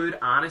Hood could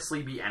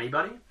honestly be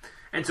anybody,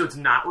 and so it's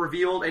not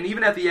revealed, and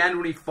even at the end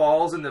when he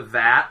falls in the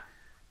vat,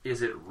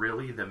 is it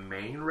really the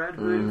main Red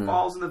Hood who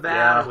falls in the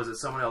vat, or was it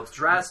someone else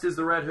dressed as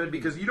the Red Hood?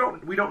 Because we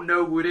don't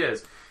know who it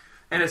is.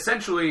 And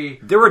essentially,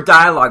 there were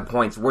dialogue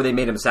points where they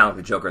made him sound like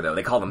the Joker, though.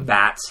 They called him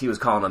bats. He was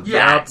calling them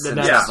bats and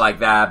stuff like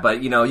that.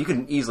 But you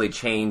can easily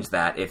change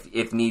that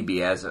if need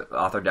be as an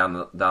author down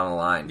the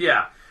line.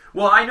 Yeah.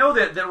 Well, I know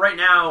that right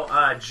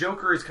now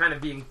Joker is kind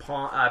of being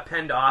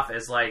penned off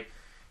as like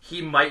he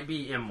might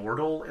be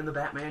immortal in the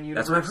Batman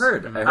universe. That's what I've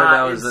heard. I heard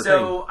that was the thing.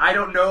 So I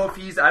don't know if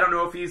he's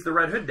the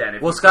Red Hood then.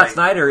 Well, Scott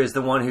Snyder is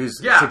the one who's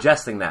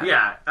suggesting that.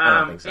 Yeah, I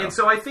don't think so. And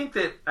so I think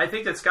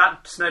that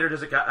Scott Snyder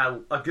does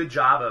a good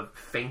job of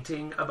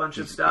fainting a bunch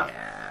of stuff.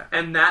 Yeah.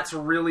 And that's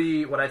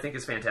really what I think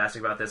is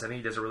fantastic about this. I think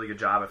he does a really good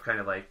job of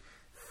kind of like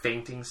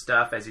fainting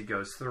stuff as he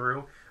goes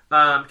through.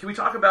 Can we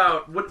talk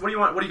about what do you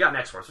want? What do you got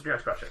next for us? What's your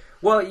next question?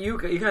 Well, you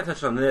kind of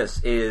touched on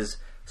this. Is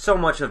so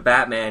much of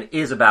Batman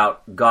is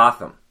about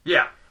Gotham.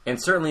 Yeah. And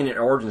certainly in an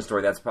origin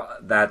story,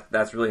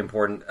 that's really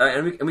important.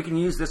 And we can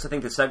use this, I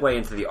think, to segue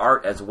into the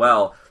art as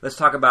well. Let's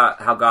talk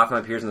about how Gotham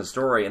appears in the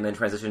story, and then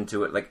transition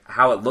to it, like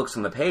how it looks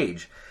on the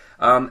page.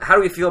 How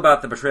do we feel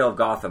about the portrayal of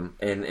Gotham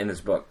in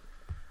this book?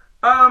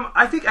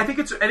 I think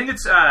there's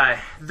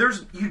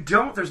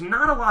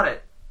not a lot of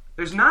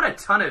there's not a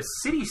ton of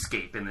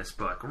cityscape in this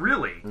book,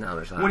 really. No,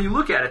 there's not. When you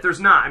look at it, there's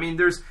not. I mean,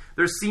 there's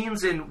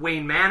scenes in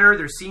Wayne Manor,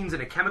 there's scenes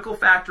in a chemical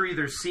factory,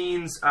 there's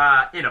scenes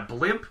in a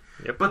blimp,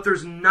 but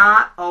there's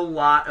not a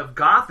lot of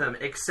Gotham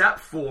except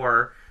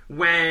for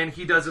when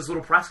he does this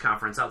little press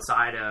conference out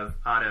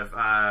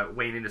of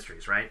Wayne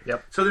Industries, right?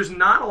 Yep. So there's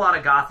not a lot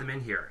of Gotham in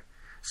here.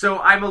 So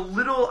I'm a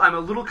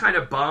little kind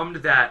of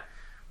bummed that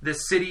the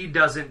city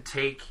doesn't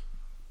take.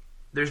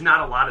 There's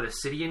not a lot of the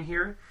city in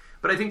here.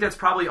 But I think that's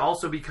probably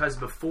also because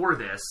before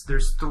this,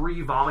 there's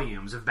 3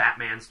 volumes of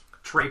Batman's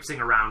traipsing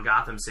around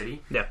Gotham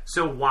City. Yeah.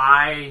 So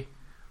why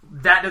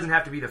that doesn't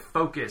have to be the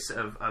focus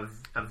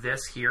of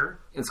this here.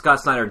 And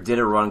Scott Snyder did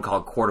a run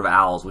called Court of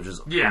Owls, which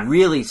is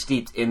really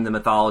steeped in the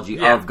mythology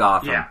of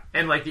Gotham. Yeah,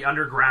 and like the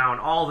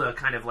underground, all the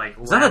kind of like.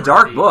 It's not a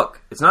dark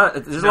book. It's not.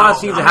 There's a lot of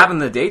scenes that happen in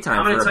the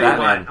daytime for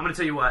Batman. I'm going to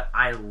tell you what.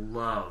 I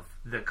love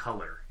the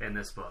color in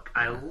this book.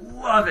 I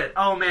love it.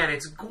 Oh man,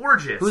 it's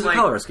gorgeous. Who's the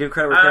colorist? Give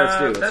credit where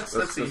credit's due.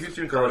 Let's see who's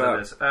doing colors on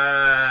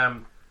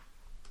this.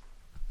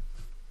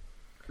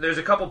 There's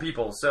a couple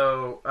people.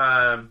 So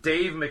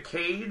Dave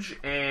McCage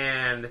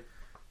and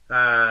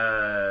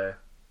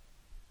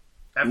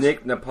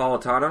Nick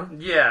Napolitano.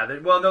 Yeah. They're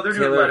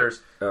doing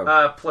letters.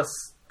 Oh.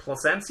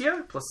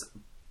 Placencia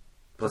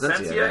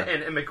Placencia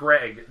and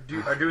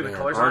McGregor are doing the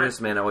colors.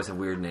 Artists, man, always have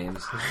weird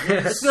names.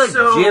 It's like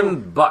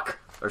Jim Buck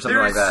or something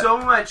like that. There's so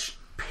much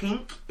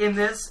pink in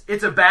this.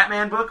 It's a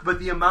Batman book, but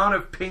the amount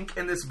of pink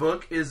in this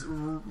book is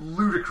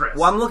ludicrous.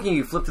 Well, I'm looking.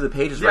 You flip to the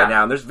pages right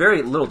now, and there's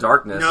very little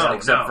darkness,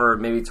 except for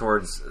maybe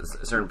towards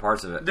certain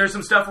parts of it. There's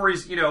some stuff where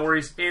he's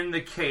in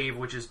the cave,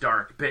 which is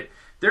dark, but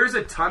there's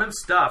a ton of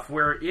stuff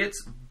where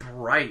it's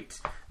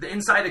bright. The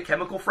inside the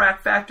chemical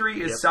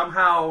factory is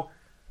somehow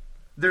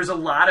there's a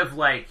lot of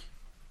like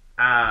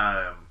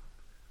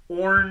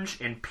orange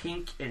and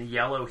pink and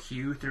yellow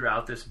hue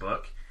throughout this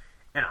book,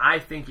 and I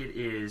think it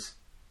is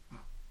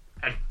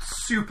a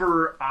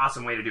super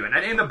awesome way to do it.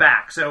 And in the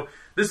back, so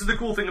this is the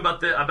cool thing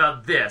about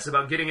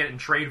getting it in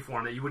trade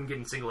form that you wouldn't get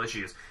in single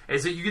issues,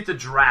 is that you get the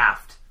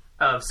draft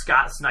of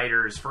Scott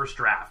Snyder's first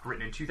draft,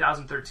 written in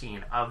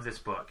 2013, of this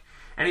book.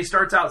 And he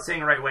starts out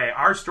saying right away,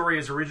 our story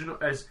is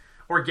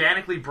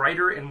organically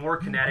brighter and more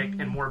kinetic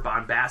and more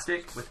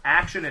bombastic, with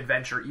action,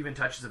 adventure, even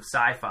touches of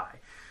sci-fi.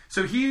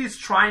 So he's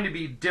trying to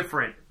be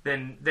different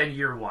than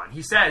Year One.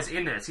 He says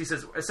in this,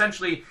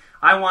 essentially,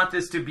 I want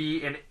this to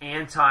be an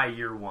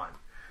anti-Year One.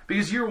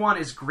 Because Year One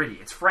is gritty.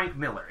 It's Frank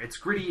Miller. It's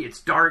gritty. It's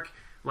dark.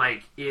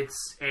 Like,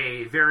 it's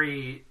a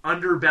very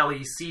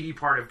underbelly, seedy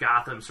part of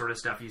Gotham sort of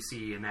stuff you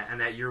see in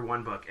that Year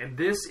One book. And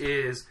this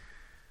is,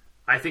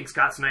 I think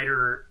Scott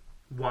Snyder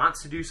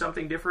wants to do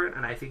something different,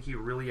 and I think he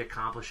really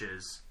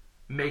accomplishes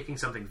making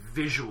something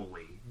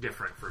visually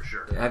different for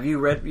sure. Have you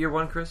read Year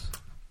One, Chris?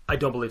 I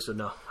don't believe so.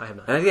 No, I have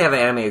not. I think they have an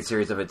animated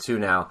series of it too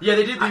now. Yeah,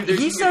 they did.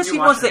 He says he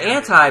wants the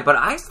anti,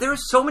 but there are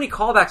so many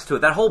callbacks to it.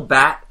 That whole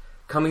bat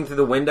coming through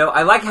the window.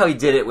 I like how he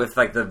did it with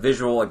like the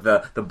visual, like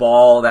the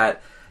ball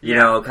that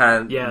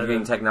kind of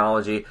using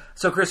technology.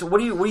 So, Chris, what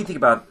do you think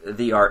about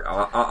the art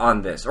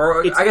on this?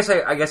 Or I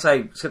guess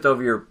I skipped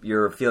over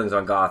your feelings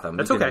on Gotham.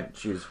 That's okay.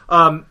 Choose.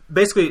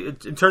 Basically,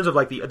 in terms of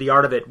like the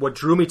art of it, what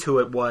drew me to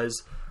it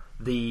was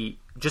the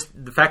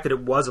fact that it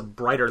was a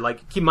brighter.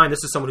 Like, keep in mind,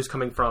 this is someone who's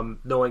coming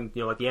from knowing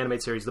like the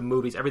animated series, the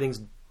movies, everything's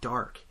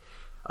dark.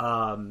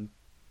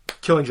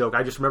 Killing Joke,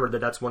 I just remembered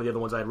that's one of the other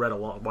ones I had read a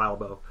while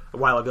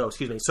ago.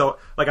 Excuse me. So,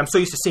 like, I'm so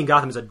used to seeing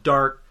Gotham as a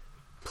dark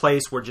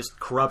place where just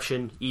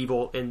corruption,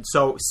 evil, and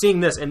so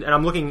seeing this, and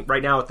I'm looking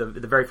right now at the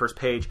very first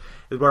page,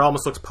 where it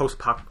almost looks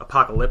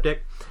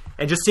post-apocalyptic,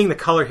 and just seeing the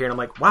color here, and I'm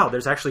like, wow,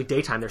 there's actually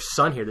daytime, there's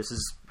sun here, this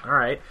is all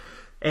right,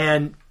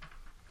 and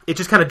it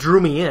just kind of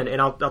drew me in,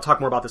 and I'll talk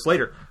more about this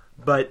later.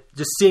 But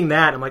just seeing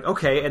that, I'm like,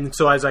 okay. And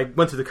so as I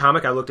went through the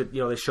comic, I looked at,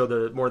 they show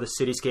more of the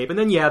cityscape. And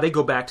then, they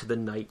go back to the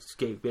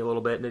nightscape a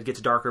little bit, and it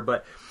gets darker.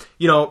 But,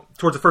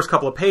 towards the first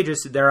couple of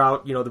pages, they're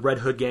out, the Red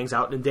Hood gang's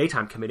out in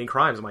daytime committing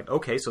crimes. I'm like,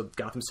 okay, so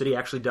Gotham City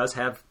actually does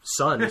have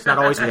sun. It's not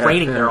always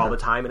raining there all the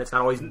time, and it's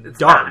not always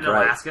dark. Not in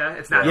Alaska. Right?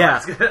 It's not in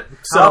Alaska.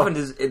 How often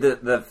does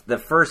the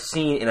first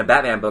scene in a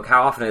Batman book,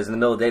 how often is in the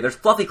middle of the day, there's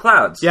fluffy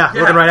clouds? Yeah,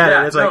 looking right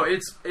at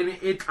it.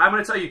 It's I'm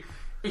going to tell you,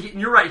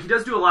 you're right. He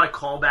does do a lot of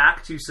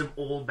callback to some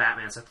old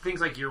Batman stuff, things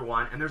like Year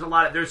One, and there's a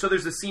lot of there's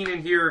a scene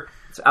in here.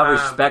 It's out of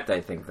respect,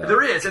 I think. Though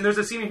there is, and there's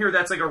a scene in here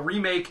that's like a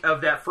remake of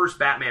that first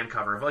Batman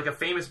cover, of like a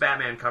famous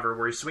Batman cover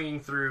where he's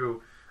swinging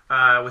through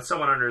with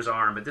someone under his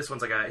arm. But this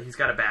one's like he's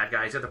got a bad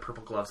guy. He's got the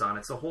purple gloves on.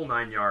 It's the whole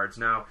 9 yards.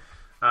 Now,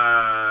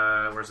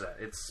 where's that?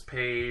 It's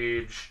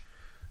page.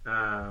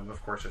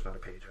 Of course, there's not a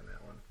page on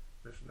that one.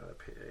 There's another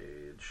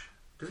page.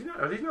 Does he not?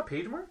 Are these not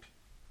page marked?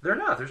 They're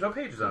not. There's no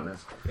pages on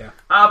this. Yeah.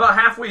 About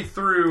halfway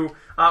through,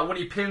 when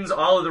he pins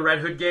all of the Red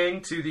Hood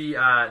gang to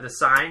the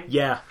sign.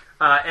 Yeah.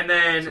 And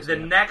then the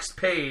next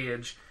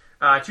page,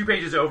 2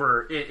 pages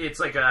over, it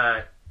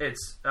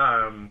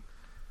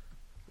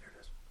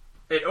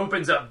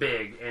opens up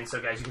big, and so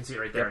guys, you can see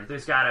it right there. Yep.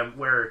 There's got him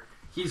where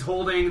he's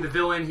holding the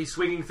villain, he's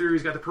swinging through,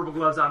 he's got the purple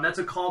gloves on. That's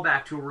a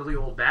callback to a really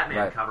old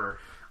Batman cover,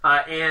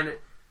 and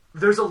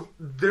there is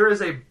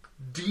a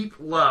deep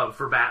love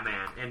for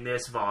Batman in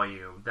this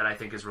volume that I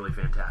think is really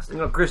fantastic.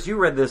 Chris, you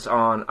read this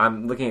on.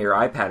 I'm looking at your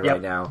iPad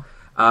right now,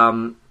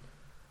 and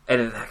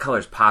that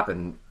color's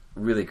popping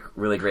really,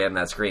 really great on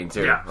that screen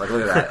too. Yeah. Like,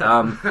 look at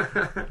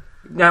that.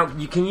 Now,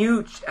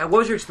 what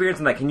was your experience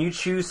on that? Can you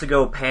choose to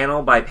go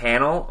panel by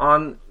panel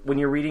on when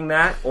you're reading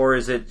that, or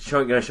is it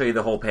going to show you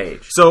the whole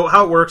page? So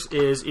how it works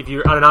is, if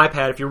you're on an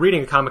iPad, if you're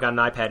reading a comic on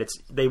an iPad,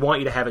 they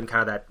want you to have it in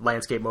kind of that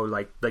landscape mode,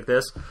 like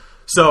this.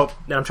 So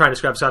now I'm trying to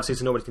describe this obviously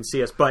so nobody can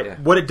see us, but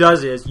what it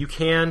does is you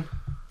can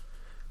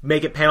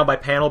make it panel by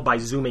panel by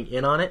zooming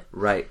in on it,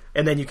 right?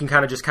 And then you can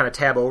kind of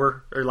tab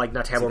over, or like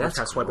not tab over, kind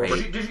of swipe over.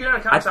 Did you get it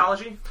on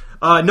Comixology?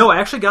 No, I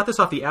actually got this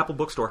off the Apple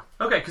bookstore.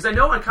 Okay, because I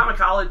know on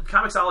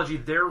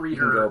Comixology their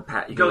reader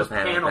goes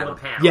panel to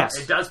panel. Yes,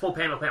 it does pull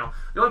panel to panel.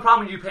 The only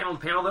problem when you do panel to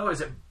panel though is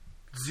it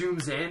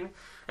zooms in,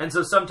 and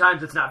so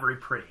sometimes it's not very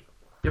pretty,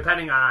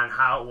 depending on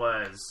how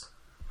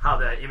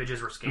the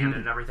images were scanned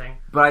and everything.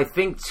 But I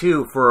think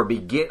too, for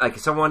a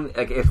someone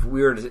if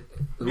we were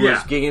who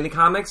was getting into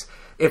comics,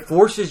 it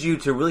forces you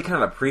to really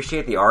kind of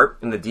appreciate the art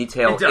and the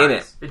detail in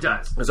it. It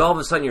does. Because all of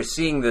a sudden you're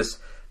seeing this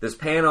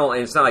panel,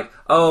 and it's not like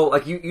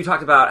you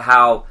talked about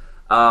how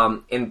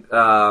in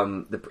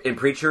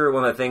Preacher,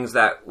 one of the things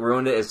that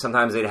ruined it is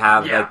sometimes they'd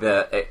have like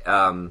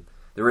the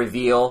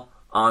reveal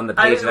on the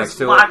page next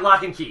to it.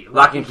 Lock and key.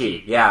 Lock and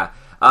key. Yeah.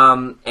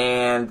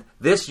 And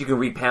this you can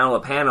read panel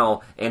to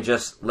panel and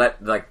just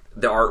let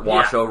the art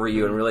wash over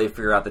you and really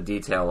figure out the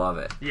detail of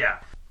it. Yeah.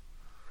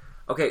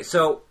 Okay,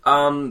 so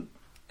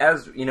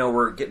as you know,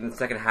 we're getting the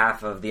second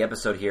half of the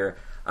episode here.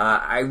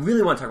 I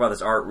really want to talk about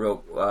this art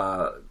real.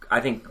 I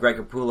think Greg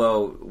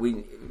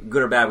Capullo,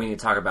 good or bad, we need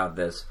to talk about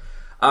this.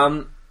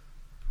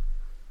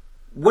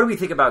 What do we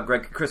think about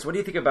Chris? What do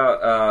you think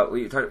about?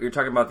 You're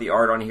talking about the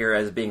art on here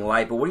as being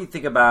light, but what do you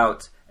think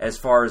about as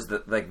far as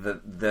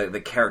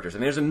the characters? I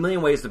mean, there's a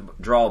million ways to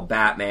draw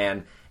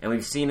Batman, and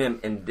we've seen him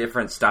in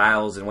different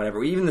styles and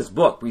whatever. Even this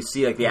book, we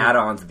see the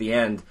add-ons at the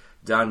end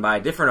done by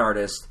a different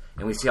artist,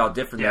 and we see how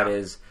different that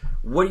is.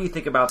 What do you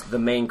think about the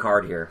main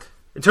card here?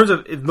 In terms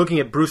of looking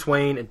at Bruce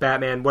Wayne and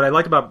Batman, what I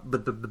liked about the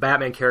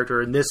Batman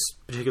character in this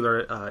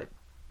particular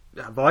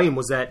volume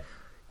was that,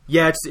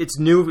 it's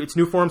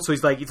new for him. So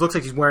he's it looks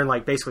like he's wearing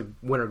basically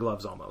winter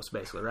gloves almost,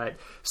 basically, right?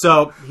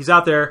 So he's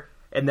out there,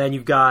 and then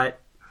you've got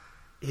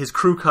his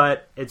crew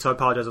cut. And so I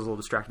apologize, I was a little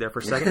distracted there for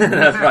a second.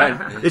 That's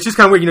fine. It's just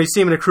kind of weird, you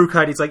see him in a crew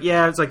cut. He's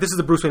this is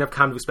the Bruce Wayne I've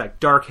come to expect.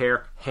 Dark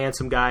hair,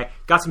 handsome guy,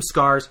 got some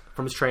scars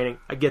from his training.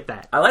 I get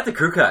that. I like the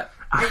crew cut.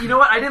 You know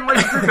what? I didn't like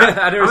the crew cut.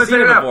 I've never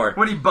seen it before.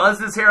 When he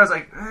buzzed his hair, I was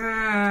like,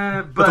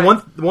 But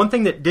the one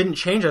thing that didn't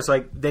change us,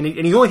 and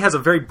he only has a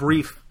very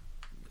brief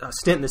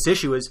stint in this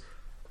issue, is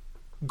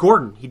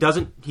Gordon. He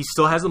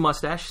still has the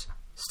mustache,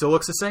 still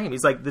looks the same.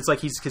 His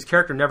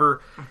character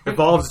never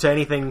evolves to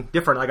anything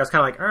different. I was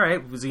kind of all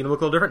right, was he going to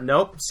look a little different?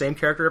 Nope, same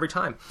character every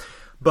time.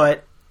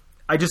 But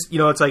I just,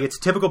 it's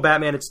typical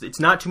Batman. It's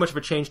not too much of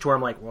a change to where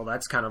I'm well,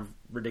 that's kind of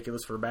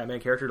ridiculous for a Batman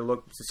character to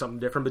look something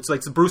different. But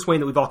it's the Bruce Wayne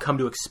that we've all come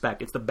to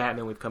expect. It's the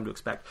Batman we've come to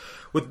expect.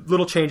 With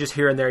little changes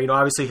here and there.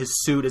 Obviously his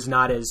suit is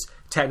not as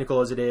technical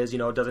as it is.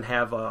 It doesn't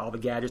have all the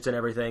gadgets and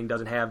everything.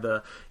 Doesn't have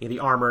the the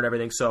armor and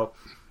everything. So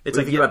it's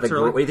what do you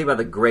think about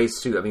the gray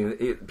suit? I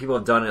mean, people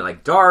have done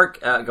it dark,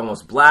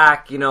 almost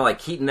black.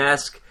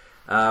 Keaton-esque.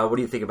 What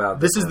do you think about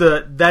this?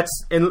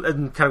 And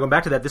kind of going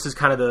back to that. This is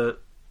kind of the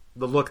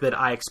look that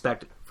I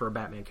expect for a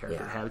Batman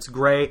character to have. It's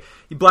gray.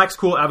 Black's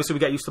cool. Obviously, we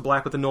got used to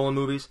black with the Nolan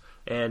movies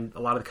and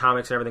a lot of the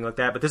comics and everything like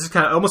that. But this is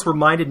kind of almost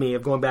reminded me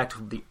of going back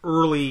to the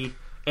early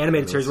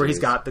animated series where he's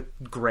got the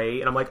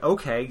gray, and I'm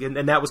okay.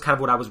 And that was kind of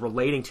what I was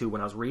relating to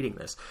when I was reading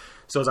this.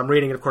 So as I'm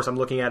reading it, of course, I'm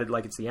looking at it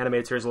like it's the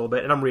animated series a little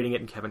bit, and I'm reading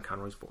it in Kevin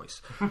Conroy's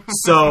voice.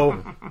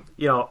 So,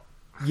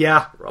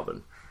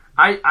 Robin.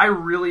 I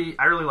really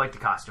like the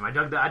costume. I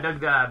dug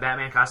the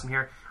Batman costume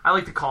here. I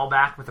like the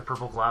callback with the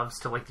purple gloves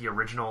to the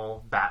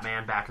original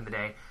Batman back in the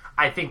day.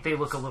 I think they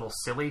look a little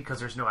silly because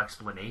there's no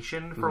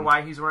explanation for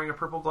why he's wearing a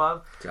purple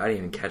glove. Dude, I didn't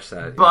even catch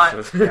that.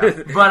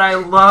 But I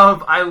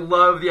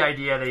love the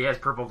idea that he has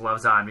purple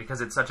gloves on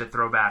because it's such a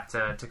throwback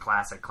to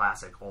classic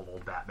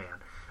old Batman.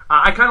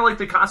 I kind of like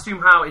the costume,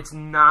 how it's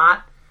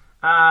not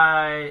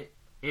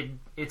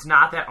it's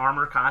not that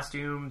armor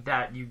costume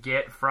that you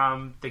get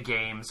from the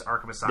games,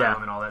 Arkham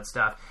Asylum and all that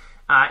stuff.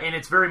 And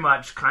it's very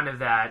much kind of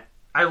that.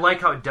 I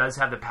like how it does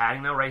have the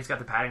padding, though, right? He's got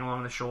the padding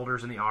along the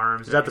shoulders and the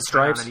arms. Is that the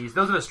stripes?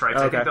 Those are the stripes.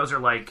 Okay. I think those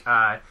are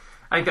I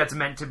think that's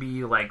meant to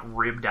be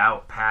ribbed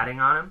out padding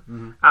on him.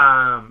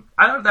 Mm-hmm.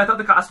 I thought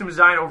the costume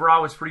design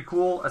overall was pretty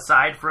cool.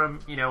 Aside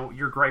from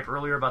your gripe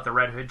earlier about the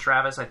Red Hood,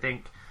 Travis, I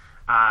think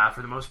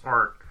for the most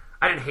part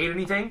I didn't hate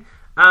anything.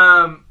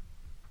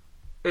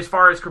 As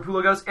far as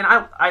Capullo goes, and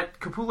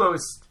Capullo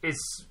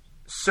is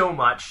so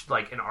much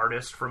an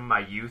artist from my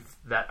youth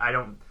that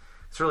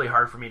it's really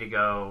hard for me to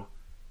go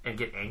and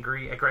get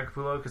angry at Greg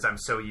Capullo because I'm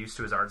so used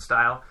to his art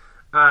style.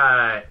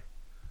 I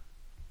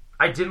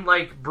didn't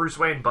like Bruce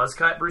Wayne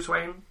buzzcut Bruce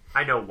Wayne.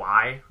 I know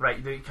why,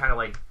 right? Kind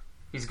of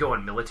he's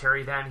going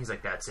military then. He's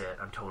that's it.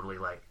 I'm totally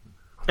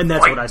And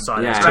that's what I saw.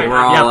 Yeah, right. we're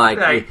all Yeah. like,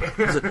 Right.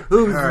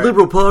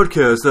 liberal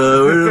podcast.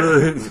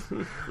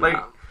 Like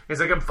it's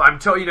like I'm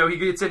telling he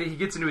gets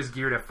into his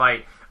gear to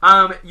fight.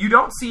 You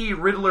don't see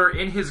Riddler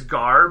in his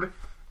garb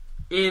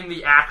in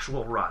the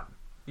actual run.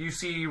 You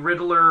see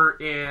Riddler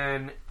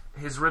in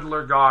his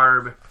Riddler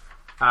garb in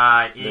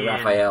the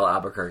Raphael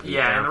Albuquerque.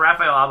 Yeah, in the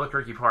Raphael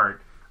Albuquerque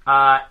part.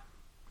 I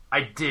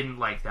didn't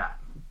like that.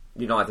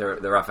 You don't like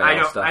the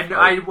Raphael stuff. I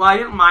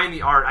didn't mind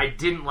the art. I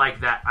didn't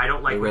like that. I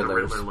don't like what the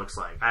Riddler looks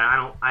like. I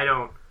don't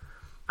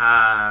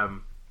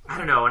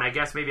know. And I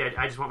guess maybe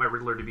I just want my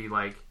Riddler to be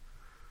like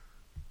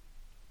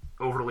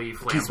overly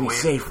flamboyant. Keeps me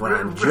safe when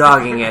I'm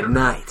jogging at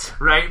night.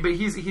 Right, but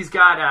he's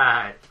got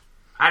I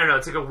don't know.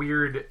 It's like a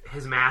weird.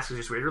 His mask is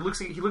just weird.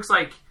 He looks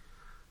like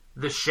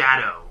the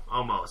Shadow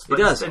almost. He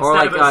does, or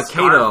like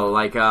Kato,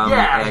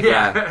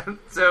 yeah.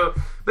 So,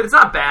 but it's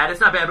not bad.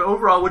 But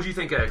overall, what do you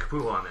think of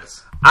Capullo on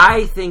this?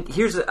 I think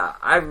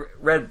I've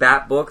read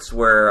Bat books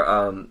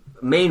where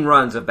main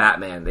runs of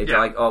Batman. They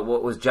like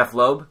what was Jeff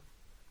Loeb?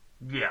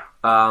 Yeah.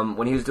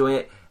 When he was doing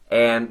it,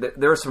 and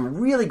there were some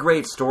really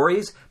great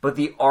stories, but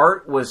the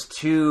art was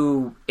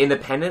too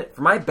independent.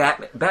 For my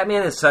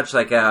Batman is such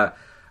like that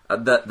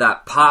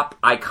pop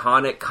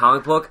iconic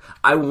comic book.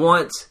 I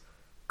want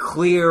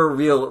clear,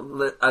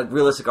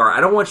 realistic art.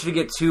 I don't want you to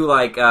get too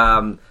like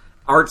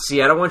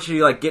artsy. I don't want you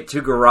to like get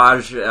too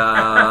garage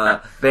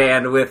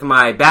band with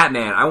my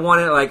Batman. I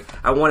want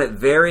it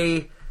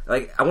very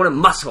like I want it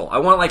muscle. I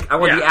want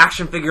the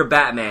action figure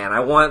Batman. I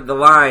want the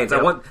lines. Yep.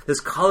 I want this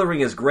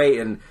coloring is great,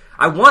 and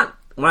I want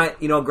Greg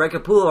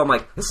Capullo. I'm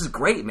like, this is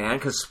great, man,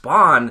 because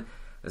Spawn,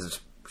 as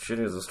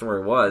shitty as the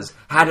story was,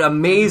 had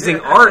amazing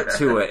art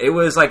to it. It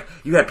was like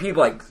you had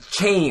people like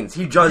chains.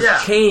 He does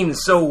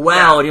chains so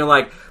well, and you're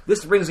like,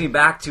 this brings me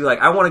back to like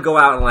I want to go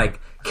out and like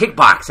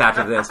kickbox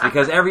after this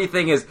because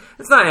everything it's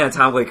not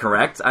anatomically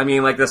correct. I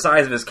mean, like the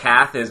size of his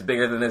calf is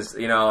bigger than his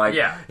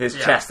his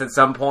chest at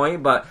some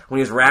point. But when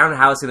he's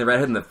roundhousing the Red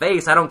Hood in the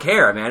face, I don't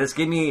care, man. Just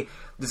give me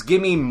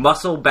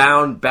muscle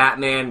bound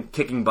Batman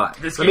kicking butt.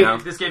 This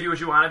gave you what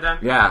you wanted then?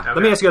 Yeah. Okay.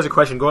 Let me ask you guys a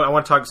question. I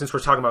want to talk since we're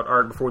talking about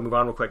art before we move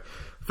on real quick.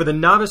 For the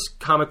novice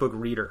comic book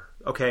reader,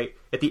 okay,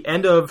 at the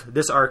end of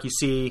this arc, you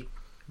see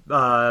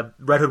Red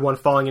Hood 1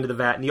 falling into the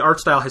vat, and the art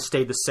style has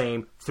stayed the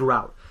same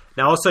throughout.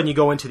 Now, all of a sudden, you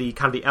go into the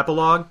kind of the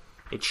epilogue,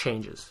 it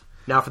changes.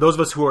 Now, for those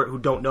of us who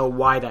don't know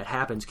why that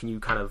happens, can you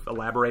kind of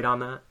elaborate on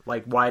that?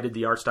 Like, why did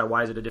the art style?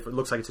 Why is it a different? It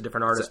looks like it's a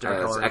different artist,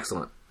 different color. That's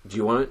excellent. Do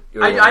you want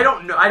it? I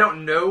don't know. I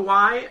don't know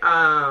why.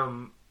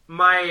 I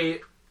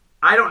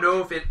don't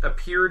know if it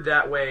appeared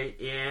that way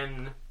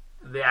in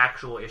the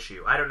actual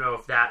issue. I don't know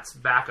if that's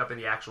back up in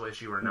the actual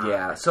issue or not.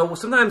 Yeah. So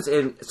sometimes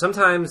in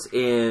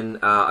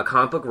a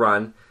comic book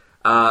run,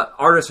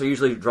 artists are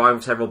usually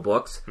drawing several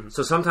books. Mm-hmm.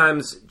 So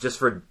sometimes just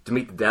to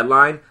meet the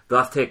deadline, they'll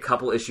have to take a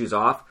couple issues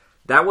off.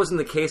 That wasn't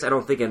the case, I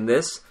don't think, in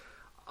this.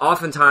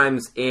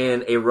 Oftentimes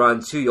in a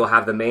run too, you'll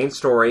have the main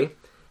story,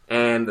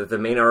 and the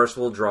main artist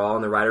will draw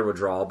and the writer will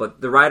draw. But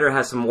the writer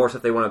has some more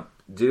stuff they want to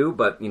do.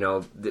 But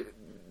the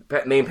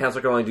main penciler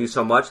can only do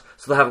so much,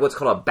 so they'll have what's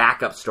called a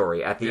backup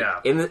story at the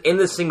in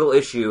the single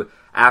issue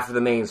after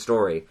the main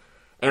story.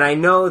 And I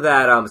know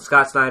that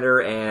Scott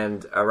Snyder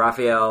and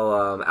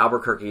Raphael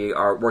Albuquerque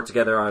work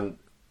together on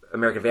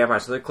American Vampire,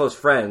 so they're close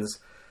friends.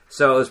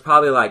 So it was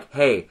probably like,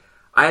 hey,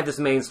 I have this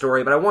main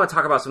story, but I want to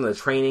talk about some of the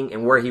training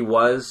and where he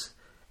was.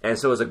 And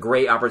so it was a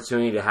great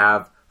opportunity to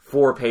have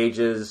 4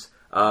 pages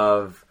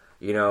of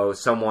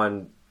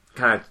someone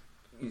kind of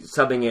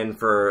subbing in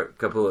for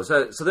Capullo.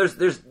 So there's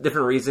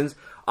different reasons.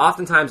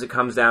 Oftentimes it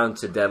comes down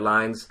to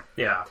deadlines.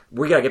 Yeah.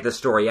 We got to get this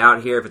story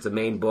out here. If it's a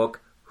main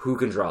book, who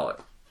can draw it?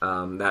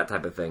 That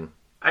type of thing.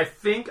 I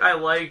think I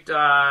liked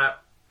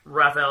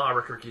Raphael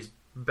Albuquerque's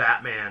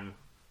Batman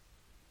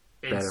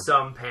in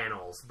some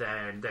panels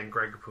than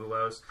Greg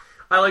Capullo's.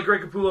 I like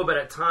Greg Capullo, but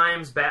at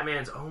times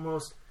Batman's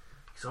almost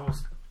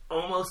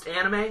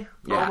anime.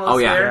 Yeah. Almost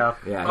there.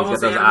 Yeah. He's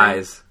Almost got those anime.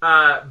 eyes.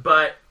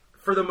 But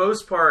for the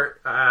most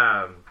part,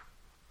 I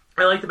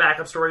like the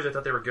backup stories. I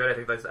thought they were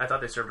good. I thought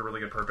they served a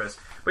really good purpose.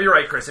 But you're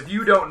right, Chris. If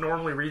you don't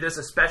normally read this,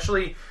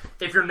 especially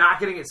if you're not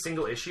getting it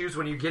single issues,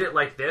 when you get it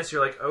like this,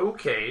 you're like,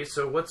 okay,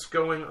 so what's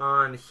going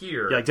on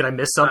here? Yeah, did I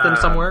miss something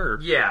somewhere?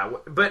 Or? Yeah,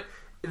 but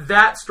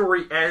that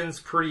story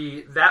ends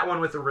that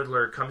one with the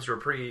Riddler comes to a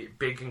pretty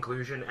big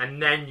conclusion,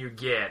 and then you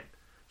get,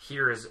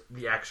 here is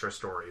the extra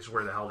stories.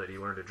 Where the hell did he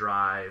learn to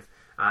drive?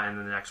 And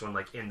then the next one,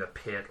 like in the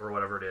pit or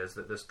whatever it is,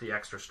 the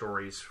extra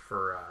stories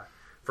for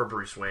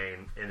Bruce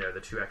Wayne, and they're the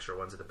 2 extra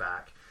ones at the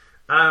back.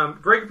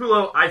 Greg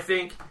Capullo, I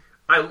think,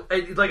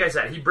 like I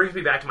said, he brings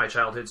me back to my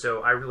childhood,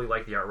 so I really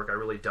like the artwork. I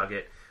really dug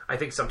it. I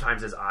think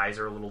sometimes his eyes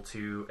are a little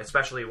too,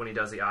 especially when he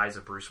does the eyes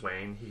of Bruce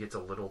Wayne, he gets a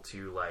little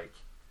too, like,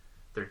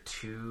 they're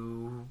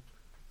too...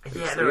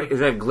 Yeah, they're like...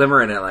 There's that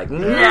glimmer in it, like...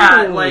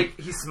 Yeah, like,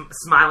 he's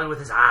smiling with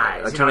his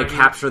eyes. Like trying to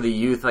capture the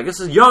youth. Like, this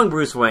is young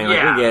Bruce Wayne.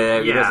 Like, we get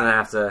it. Yeah. He doesn't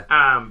have to...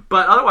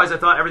 But otherwise, I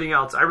thought everything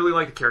else... I really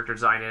liked the character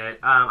design in it.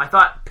 I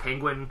thought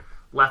Penguin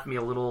left me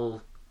a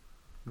little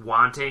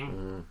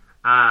wanting.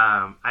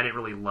 I didn't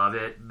really love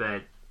it,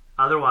 but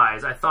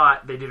otherwise, I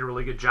thought they did a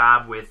really good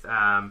job with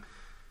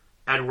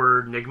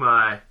Edward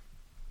Nygma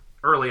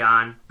early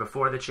on,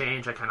 before the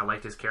change. I kind of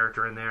liked his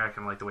character in there. I kind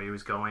of liked the way he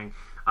was going.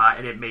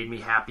 And it made me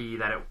happy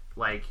that it,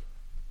 like...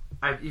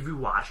 Have you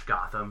watched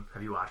Gotham?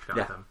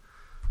 Yeah.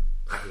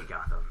 I hate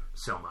Gotham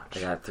so much.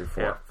 I got through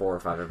four or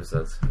five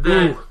episodes.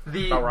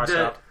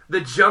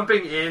 The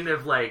jumping in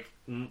of, like,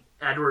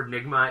 Edward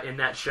Nygma in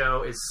that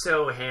show is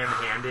so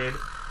ham-handed.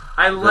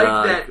 I like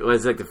that...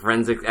 Was it like the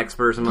forensic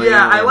expert or something?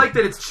 Yeah, like that? I like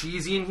that it's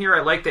cheesy in here.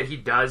 I like that he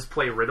does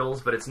play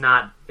riddles, but it's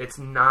not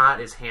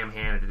as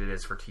ham-handed as it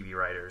is for TV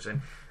writers.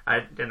 And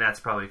that's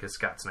probably because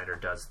Scott Snyder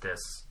does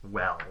this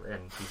well,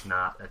 and he's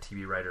not a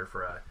TV writer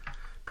for a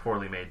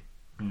poorly made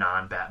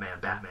non-Batman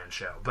Batman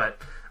show. But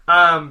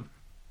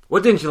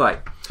what didn't you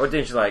like?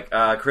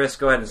 Chris,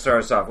 go ahead and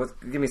start us off.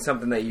 Give me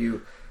something that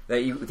you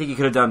think you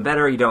could have done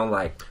better or you don't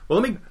like. Well,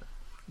 let me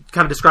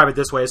kind of describe it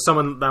this way. As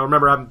someone, I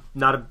remember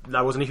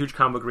I wasn't a huge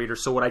comic book reader,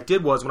 so what I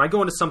did was, when I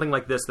go into something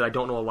like this that I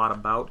don't know a lot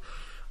about,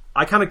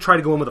 I kind of try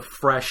to go in with a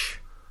fresh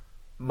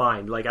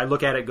mind. Like, I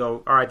look at it and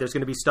go, all right, there's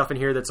going to be stuff in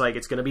here that's like,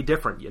 it's going to be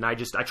different. And I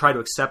try to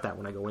accept that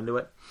when I go into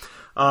it.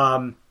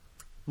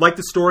 Like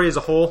the story as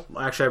a whole,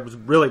 actually, I was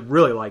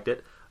really liked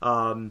it.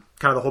 Kind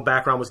of the whole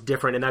background was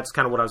different, and that's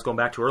kind of what I was going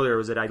back to earlier,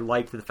 was that I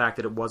liked the fact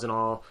that it wasn't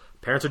all,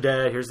 parents are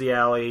dead, here's the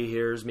alley,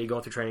 here's me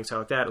going through training, stuff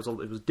like that.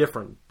 It was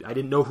different. I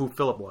didn't know who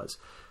Philip was,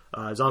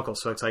 his uncle,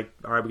 so it's like,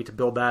 all right, we get to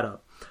build that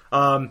up.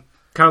 Kind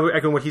of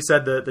echoing what he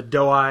said, the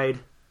doe-eyed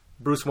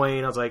Bruce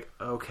Wayne, I was like,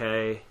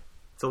 okay,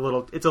 it's a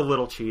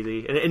little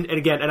cheesy. And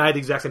again, and I had the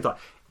exact same thought,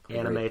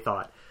 anime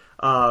thought.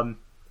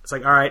 It's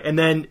like, all right, and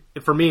then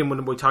for me,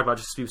 when we talked about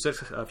just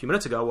a few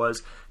minutes ago,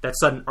 was that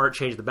sudden art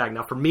change of the bag.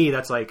 Now, for me,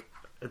 that's like,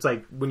 it's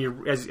like when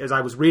you, as I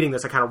was reading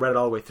this, I kind of read it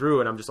all the way through,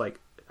 and I'm just like,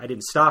 I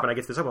didn't stop, and I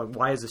get to this, I'm like,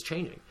 why is this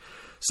changing?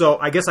 So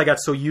I guess I got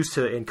so used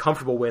to and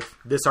comfortable with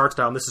this art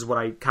style, and this is what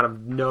I kind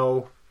of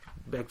know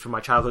back from my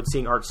childhood,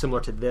 seeing art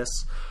similar to this,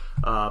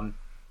 kind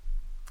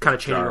of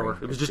changing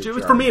over. It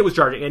was for me, it was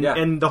jarring,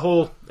 and the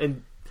whole,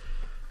 and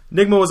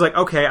Nygma was like,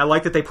 okay, I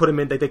like that they put him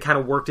in, they kind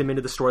of worked him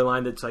into the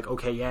storyline that's like,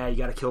 okay, yeah, you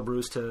got to kill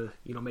Bruce to,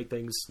 make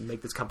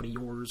this company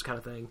yours, kind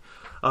of thing.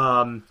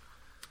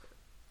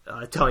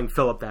 Telling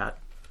Philip that.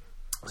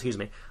 Excuse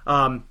me.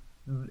 And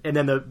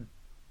then I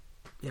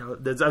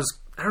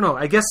don't know,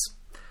 I guess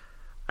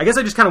I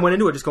just kind of went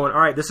into it just going, all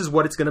right, this is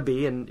what it's going to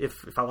be, and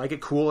if I like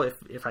it, cool.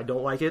 If I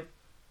don't like it,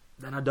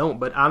 then I don't.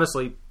 But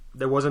honestly,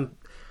 there wasn't,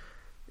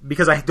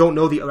 because I don't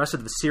know the rest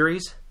of the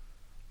series,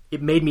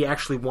 it made me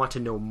actually want to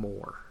know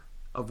more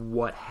of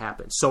what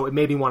happened. So it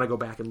made me want to go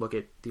back and look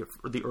at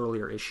the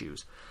earlier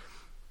issues.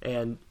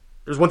 And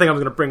there's one thing I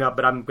was going to bring up,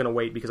 but I'm going to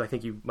wait because I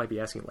think you might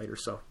be asking it later,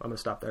 so I'm going to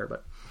stop there.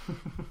 But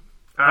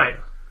all right.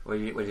 What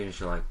didn't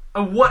you like?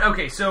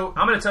 Okay, so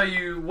I'm going to tell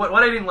you what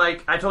I didn't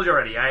like. I told you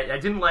already. I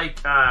didn't like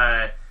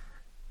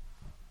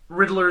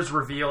Riddler's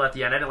reveal at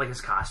the end. I didn't like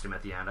his costume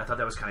at the end. I thought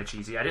that was kind of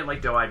cheesy. I didn't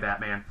like Doe-Eyed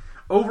Batman.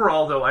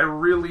 Overall, though, I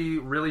really,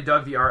 really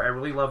dug the art. I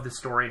really loved the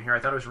story in here. I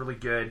thought it was really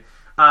good.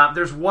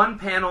 There's one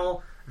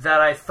panel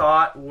that I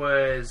thought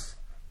was...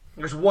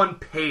 There's one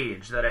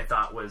page that I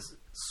thought was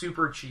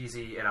super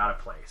cheesy and out of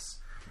place.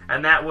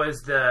 And that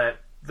was the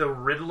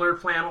Riddler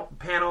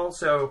panel.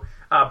 So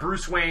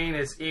Bruce Wayne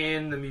is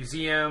in the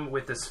museum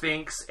with the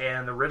Sphinx,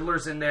 and the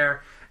Riddler's in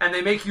there, and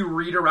they make you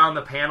read around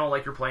the panel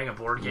like you're playing a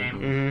board game.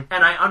 Mm-hmm.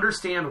 And I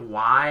understand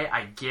why.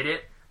 I get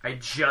it. I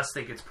just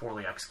think it's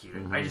poorly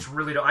executed. Mm-hmm. I just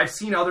really don't. I've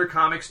seen other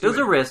comics do it. It was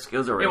a risk.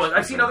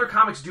 I've seen other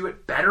comics do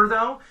it better,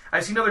 though.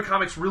 I've seen other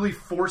comics really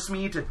force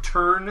me to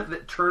turn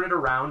it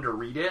around to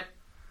read it.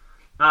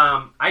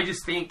 I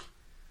just think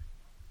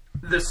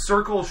the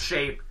circle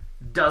shape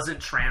doesn't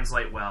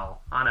translate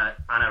well on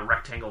a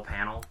rectangle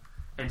panel,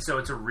 and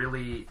so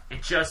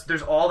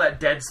there's all that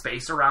dead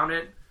space around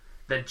it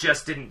that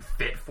just didn't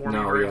fit for me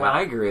very well.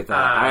 I agree with that.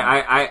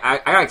 I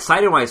got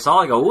excited when I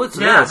saw it. I go, what's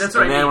this? That's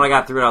what and then when I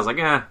got through it, I was like,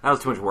 that was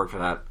too much work for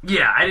that.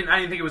 Yeah, I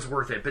didn't think it was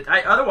worth it. But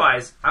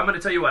otherwise, I'm going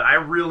to tell you what, I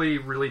really,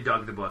 really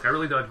dug the book.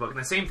 And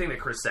the same thing that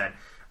Chris said.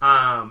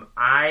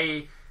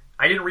 I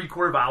didn't read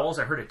Court of Owls.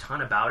 I heard a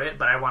ton about it,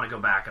 but I want to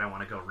go back and I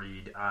want to go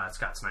read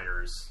Scott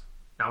Snyder's.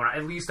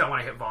 At least I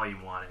want to hit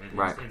volume 1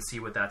 and see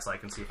what that's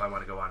like and see if I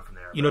want to go on from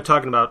there.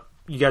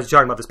 You guys are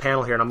talking about this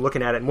panel here, and I'm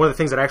looking at it, and one of the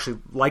things that I actually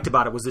liked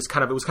about it was it was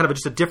kind of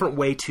just a different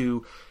way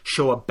to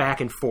show a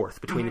back and forth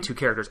between the two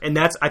characters. And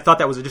I thought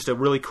that was just a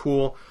really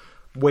cool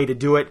way to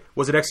do it.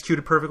 Was it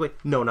executed perfectly?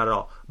 No, not at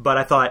all. But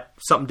I thought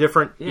something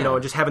different,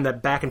 and just having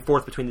that back and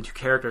forth between the two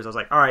characters, I was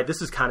like, all right,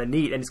 this is kind of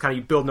neat, and it's kind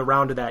of building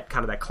around to that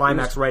kind of that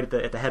climax right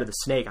at the head of the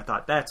snake. I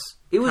thought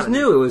it was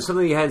new. Neat. It was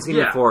something you hadn't seen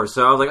before.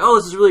 So I was like, oh,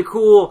 this is really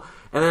cool.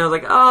 And then I was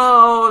like,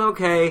 oh,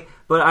 okay.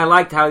 But I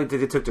liked how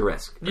they took the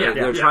risk. Yeah,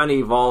 They're trying to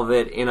evolve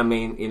it in a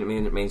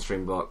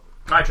mainstream book.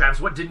 All right, Travis,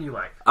 what didn't you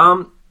like?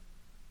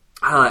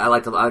 I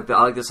like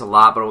this a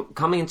lot, but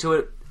coming into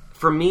it,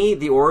 for me,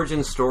 the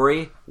origin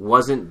story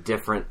wasn't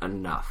different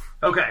enough.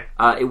 Okay.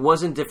 It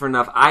wasn't different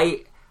enough.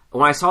 I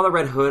when I saw the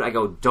Red Hood, I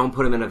go, don't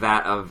put him in a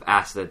vat of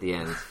acid at the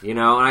end, And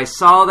I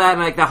saw that,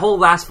 and like that whole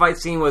last fight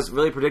scene was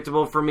really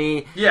predictable for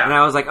me. Yeah. And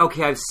I was like,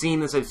 okay, I've seen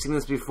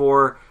this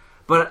before,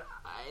 but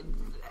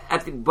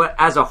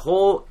as a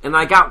whole, and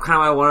I got kind of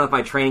what I wanted with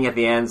my training at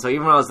the end. So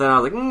even when I was done, I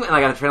was like, and I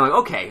got the training, like,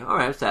 okay, all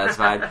right, I'm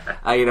satisfied.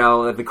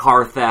 The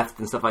car theft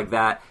and stuff like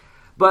that.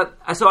 But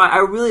so I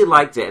really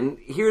liked it, and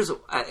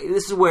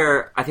this is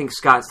where I think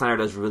Scott Snyder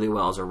does really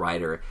well as a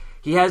writer.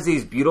 He has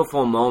these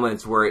beautiful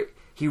moments where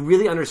he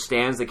really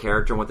understands the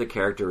character and what the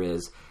character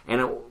is. And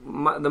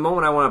the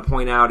moment I want to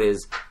point out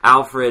is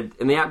Alfred,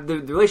 and the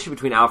relationship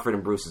between Alfred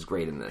and Bruce is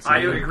great in this. I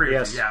agree.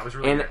 Yes. Yeah, it was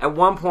really. And at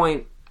one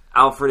point,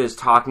 Alfred is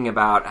talking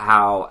about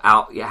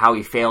how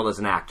he failed as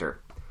an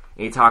actor.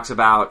 And he talks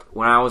about,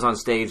 when I was on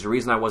stage, the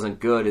reason I wasn't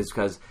good is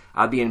because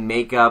I'd be in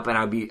makeup and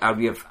I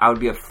would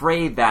be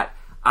afraid that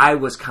I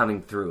was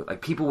coming through.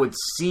 Like, people would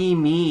see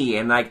me,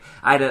 and like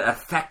I had to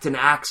affect an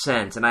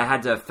accent, and I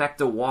had to affect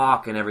a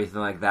walk and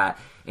everything like that.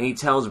 And he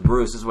tells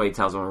Bruce, this is what he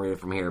tells him, I'm going to read it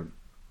from here.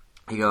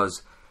 He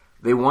goes,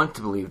 they want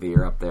to believe that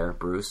you're up there,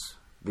 Bruce.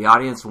 The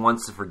audience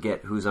wants to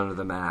forget who's under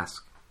the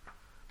mask.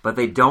 But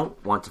they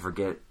don't want to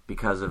forget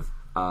because of,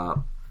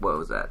 what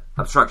was that?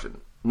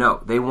 Obstruction.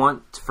 No, they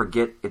want to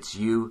forget it's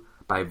you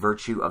by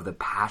virtue of the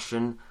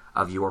passion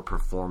of your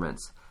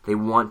performance. They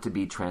want to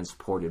be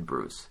transported,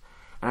 Bruce.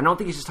 And I don't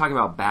think he's just talking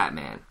about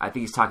Batman. I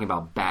think he's talking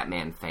about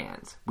Batman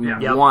fans. We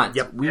want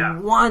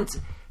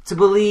to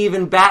believe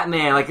in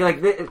Batman. Like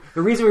the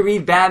reason we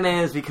read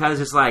Batman is because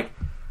it's like,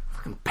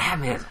 fucking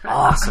Batman is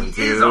awesome,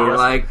 dude. Is awesome.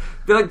 Like,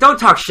 they're like, don't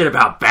talk shit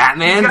about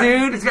Batman,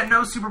 dude. He's got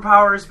no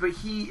superpowers, but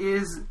he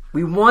is.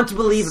 We want to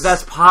believe that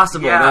that's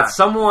possible. Yeah. That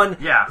someone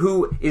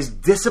who is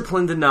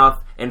disciplined enough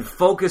and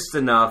focused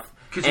enough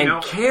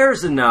and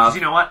cares enough. Because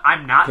you know what?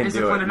 I'm not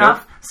disciplined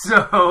enough,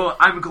 so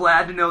I'm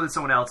glad to know that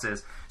someone else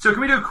is. So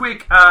can we do a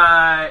quick? We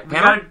got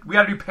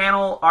to do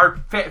panel. Our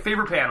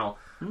favorite panel.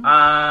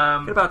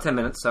 Got about 10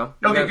 minutes, so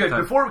okay, good.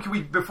 Before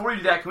we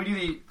do that, can we do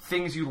the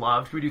things you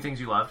loved? Can we do things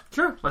you loved?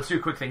 Sure. Let's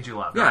do quick things you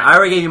loved. Yeah, right? I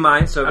already gave you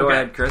mine, so go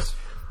ahead, Chris.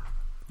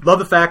 Love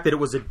the fact that it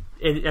was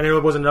and I know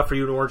it wasn't enough for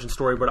you an origin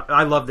story, but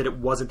I love that it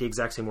wasn't the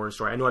exact same origin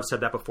story. I know I've said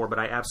that before, but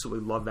I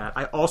absolutely love that.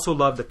 I also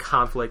love the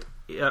conflict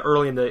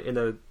early in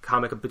the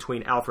comic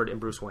between Alfred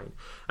and Bruce Wayne.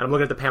 And I'm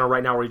looking at the panel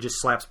right now where he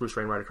just slaps Bruce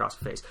Wayne right across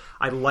the face.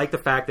 I like the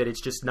fact that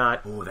it's just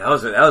not. Ooh, that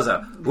was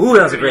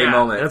a great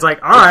moment. And it's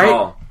like, all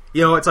right,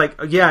 it's like,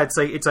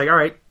 all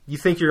right. You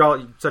think you're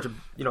all such a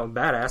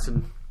badass,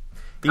 and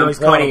I'm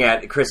pointing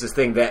at Chris's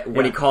thing that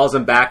when he calls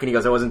him back and he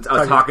goes, I was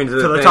talking to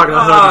the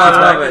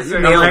thing. You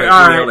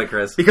nailed it,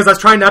 Chris. Because I was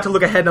trying not to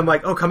look ahead, and I'm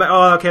like, oh, come on,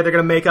 oh, okay, they're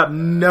gonna make up.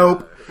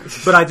 Nope.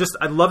 But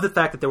I love the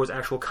fact that there was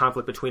actual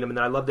conflict between them, and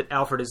I love that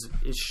Alfred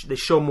they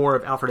show more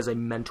of Alfred as a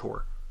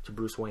mentor to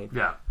Bruce Wayne.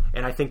 Yeah.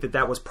 And I think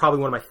that was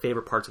probably one of my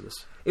favorite parts of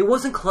this. It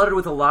wasn't cluttered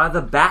with a lot of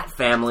the Bat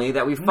family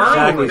that we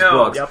find in these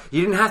books. Yep.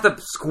 You didn't have to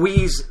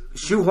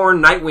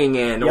shoehorn Nightwing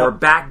in, or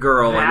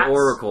Batgirl and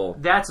Oracle.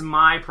 That's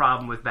my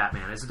problem with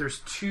Batman, is that there's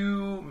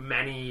too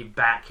many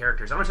Bat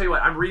characters. I'm going to tell you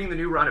what, I'm reading the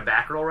new run of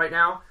Batgirl right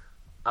now.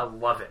 I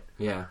love it.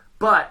 Yeah.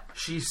 But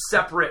she's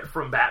separate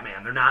from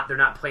Batman. They're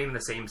not playing in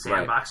the same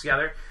sandbox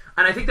together.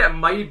 And I think that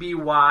might be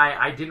why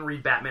I didn't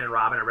read Batman and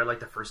Robin. I read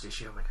the first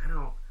issue. I'm like, I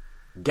don't...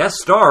 Guest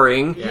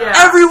starring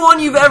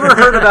everyone you've ever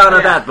heard about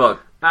in that book.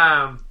 Go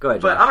ahead,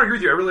 Josh. But I'm going to agree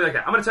with you. I really like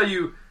that. I'm going to tell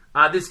you,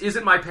 this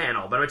isn't my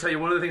panel, but I'm going to tell you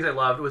one of the things I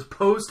loved was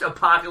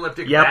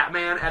post-apocalyptic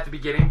Batman at the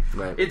beginning.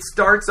 Right. It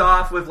starts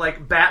off with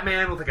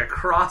Batman with a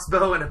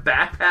crossbow and a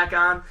backpack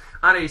on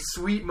a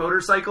sweet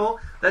motorcycle.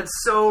 That's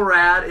so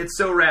rad. It's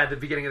so rad, the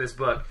beginning of this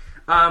book.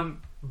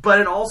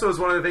 But it also is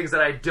one of the things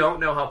that I don't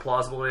know how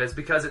plausible it is,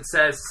 because it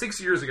says 6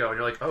 years ago, and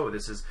you're like, oh,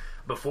 this is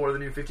before the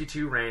New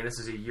 52 reign. This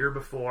is a year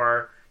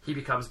before he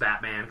becomes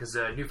Batman, because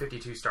the New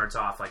 52 starts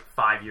off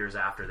 5 years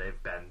after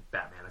they've been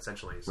Batman,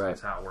 essentially, is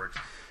how it works.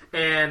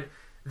 And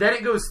then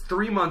it goes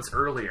 3 months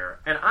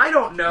earlier. And I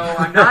don't know,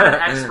 I'm not an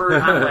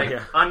expert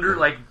on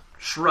under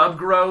shrub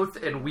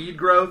growth and weed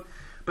growth,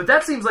 but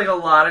that seems like a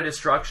lot of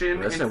destruction.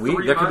 Listen,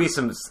 there could be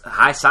some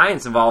high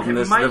science involved in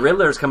this. The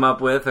Riddler's come up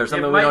with, or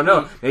something we don't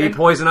know. Maybe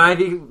Poison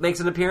Ivy makes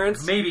an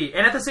appearance. Maybe,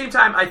 and at the same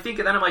time, I think,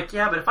 and then I'm like,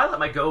 yeah, but if I let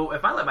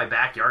my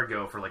backyard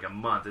go for a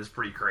month, it's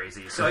pretty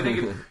crazy. So I think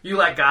if you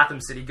let Gotham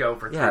City go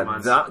for 3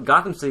 months,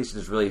 Gotham City should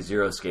just really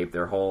zero-scape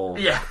their whole.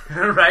 Yeah,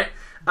 right.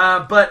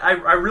 But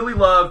I really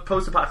love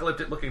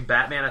post-apocalyptic looking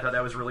Batman. I thought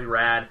that was really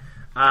rad.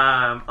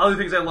 Other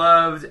things I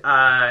loved.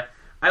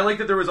 I like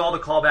that there was all the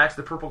callbacks.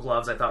 The purple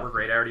gloves I thought were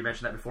great. I already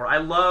mentioned that before. I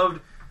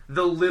loved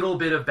the little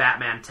bit of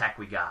Batman tech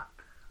we got.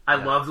 I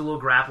loved the little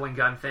grappling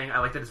gun thing. I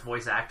like that it's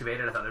voice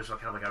activated. I thought there was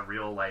kind of a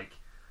real like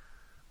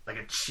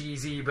a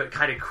cheesy but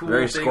kind of cool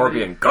very thing.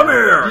 Scorpion. Come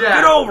here!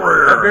 Get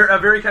over here! A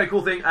very kind of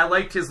cool thing. I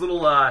liked his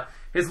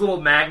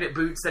little magnet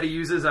boots that he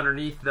uses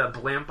underneath the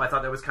blimp. I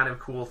thought that was kind of a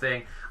cool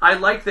thing. I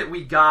like that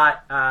we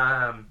got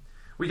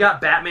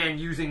Batman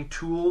using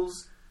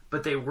tools,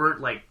 but they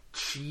weren't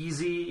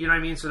cheesy, you know what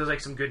I mean? So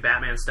there's some good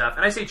Batman stuff.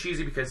 And I say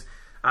cheesy because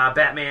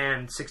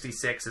Batman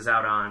 66 is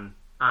out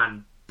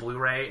on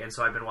Blu-ray, and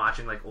so I've been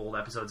watching like old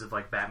episodes of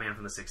like Batman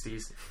from the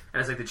 60s, and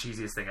it's like the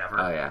cheesiest thing ever.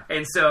 Oh, yeah.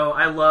 And so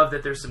I love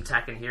that there's some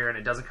tech in here, and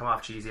it doesn't come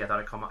off cheesy. I thought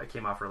it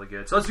came off really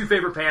good. So let's do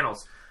favorite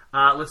panels.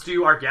 Let's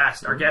do our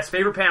guest. Our guest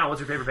favorite panel. What's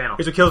your favorite panel?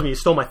 Here's what kills me. You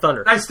stole my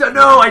thunder. I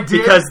did.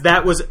 Because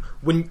that was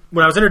when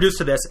I was introduced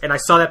to this, and I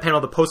saw that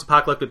panel, the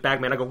post-apocalyptic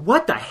Batman. I go,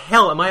 what the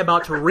hell am I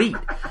about to read?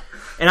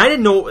 And I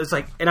didn't know it was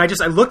like. And I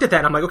looked at that,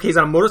 and I'm like, okay, he's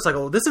on a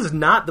motorcycle. This is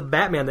not the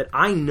Batman that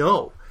I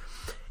know.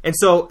 And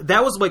so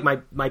that was like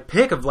my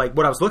pick of like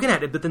what I was looking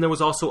at. But then there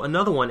was also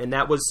another one, and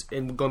that was,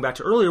 and going back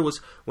to earlier, was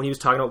when he was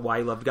talking about why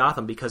he loved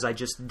Gotham, because I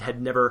just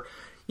had never.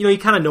 You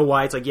kind of know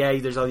why. It's like, yeah,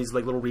 there's all these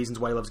like little reasons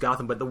why he loves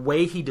Gotham, but the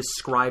way he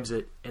describes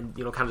it, and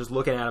kind of just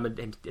looking at him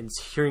and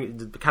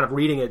hearing, kind of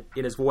reading it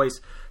in his voice,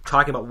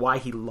 talking about why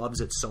he loves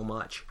it so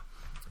much,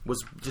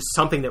 was just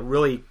something that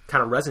really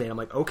kind of resonated. I'm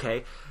like,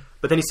 okay.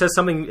 But then he says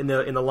something in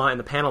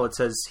the panel.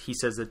 He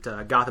says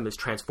that Gotham is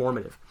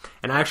transformative,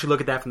 and I actually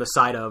look at that from the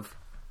side of,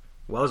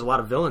 well, there's a lot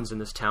of villains in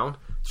this town.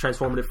 It's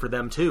transformative for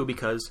them too,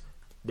 because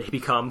they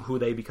become who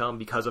they become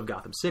because of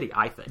Gotham City,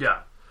 I think. Yeah.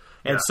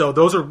 And so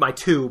those are my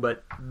two,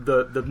 but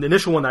the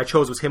initial one that I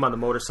chose was him on the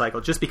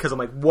motorcycle, just because I'm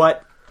like,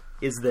 what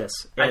is this?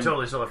 And I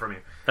totally stole it from you.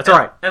 That's all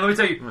right. And let me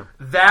tell you,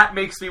 that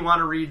makes me want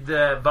to read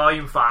the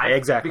Volume 5.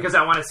 Exactly. Because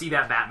I want to see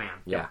that Batman.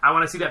 Yeah. I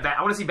want to see that.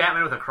 I want to see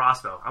Batman with a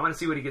crossbow. I want to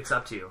see what he gets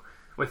up to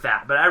with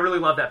that. But I really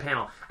love that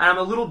panel. And I'm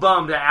a little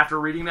bummed that after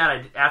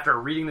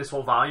reading this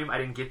whole volume, I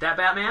didn't get that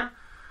Batman.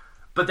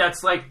 But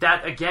that's like,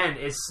 that again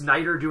is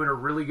Snyder doing a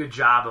really good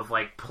job of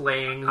like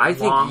playing. I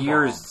think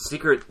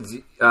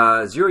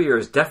Zero Year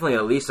is definitely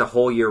at least a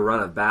whole year run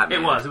of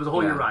Batman. It was a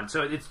whole year run.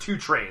 So it's 2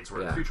 trades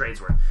worth. 2 trades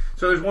worth.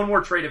 So there's one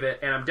more trade of it,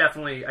 and I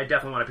definitely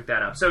want to pick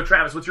that up. So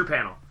Travis, what's your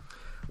panel?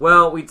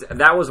 Well,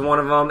 that was one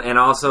of them, and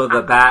also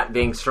the bat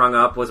being strung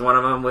up was one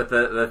of them with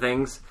the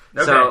things.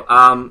 Okay. So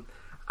I'm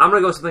gonna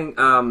go something.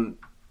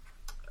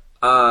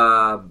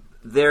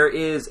 There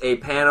is a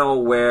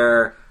panel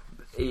where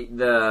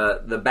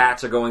the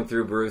bats are going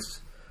through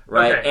Bruce,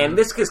 right? Okay. And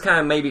this is kind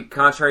of maybe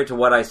contrary to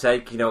what I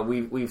said.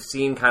 We've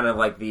seen kind of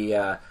like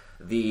the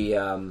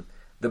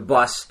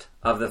bust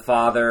of the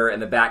father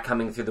and the bat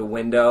coming through the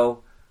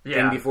window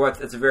thing before.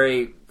 It's a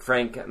very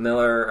Frank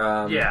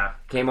Miller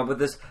came up with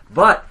this.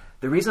 But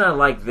the reason I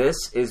like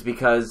this is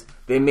because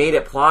they made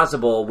it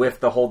plausible with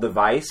the whole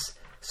device.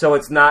 So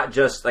it's not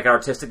just like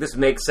artistic. This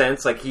makes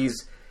sense. Like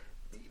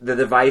the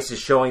device is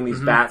showing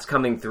these bats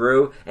coming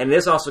through, and it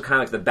is also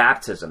kind of like the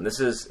baptism. This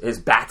is his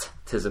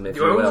baptism, if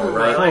you will,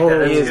 right? I like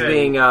that. He is good.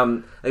 being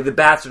like the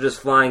bats are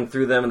just flying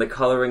through them, and the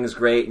coloring is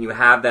great, and you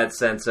have that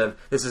sense of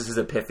this is his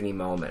epiphany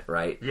moment,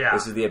 right? Yeah,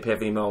 this is the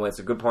epiphany moment. It's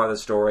a good part of the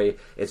story.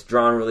 It's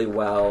drawn really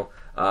well,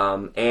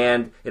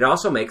 and it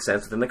also makes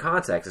sense within the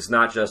context. It's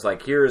not just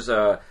like here's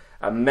a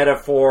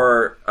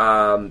metaphor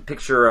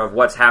picture of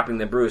what's happening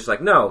to Bruce.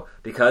 Like, no,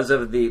 because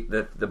of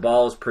the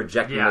balls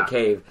projecting the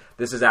cave,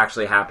 this is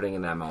actually happening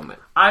in that moment.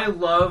 I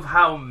love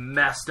how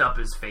messed up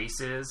his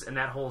face is in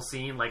that whole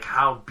scene, like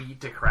how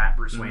beat to crap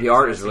Bruce Wayne. The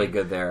art is really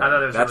good there. I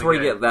thought it was That's really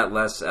where you get that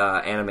less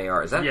anime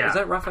art. Is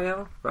that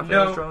Raphael?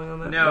 Raphael's drawing on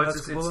that? No,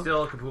 it's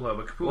still Capullo,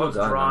 but Capullo's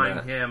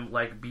drawing him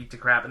like beat to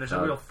crap, and there's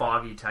a real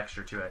foggy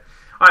texture to it.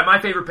 All right, my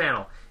favorite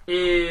panel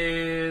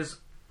is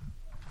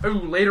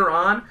later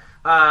on.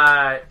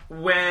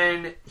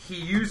 When he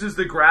uses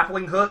the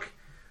grappling hook,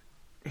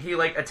 he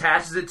like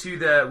attaches it to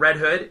the Red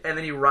Hood, and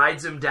then he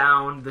rides him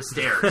down the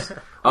stairs.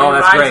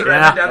 That's great.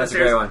 That's a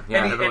great one.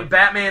 Yeah, and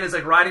Batman is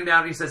like riding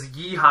down, and he says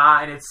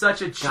 "Yeehaw," and it's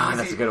such a cheesy.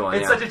 That's a good one.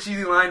 It's such a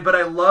cheesy line, but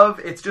I love.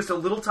 It's just a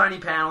little tiny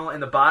panel in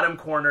the bottom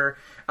corner,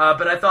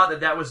 but I thought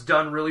that was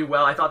done really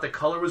well. I thought the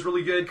color was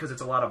really good because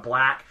it's a lot of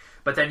black,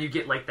 but then you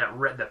get like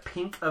the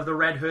pink of the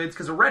Red Hoods,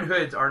 because the Red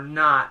Hoods are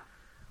not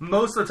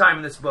most of the time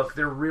in this book.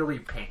 They're really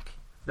pink.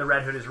 The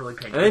Red Hood is really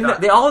pink.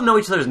 And they all know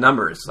each other's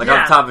numbers, like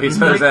off the top of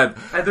each other's head.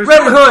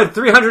 Red Hood,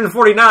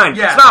 349.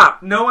 Yeah,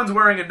 stop. No one's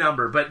wearing a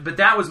number, but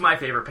that was my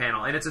favorite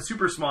panel, and it's a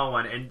super small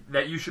one, and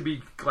that you should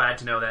be glad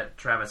to know that,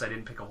 Travis, I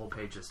didn't pick a whole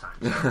page this time.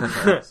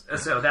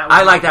 So that was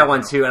I like that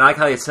one too, and I like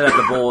how he set up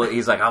the bull.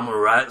 He's like, I'm gonna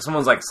ride. I'm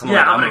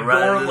gonna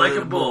ride like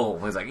a bull.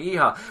 He's like,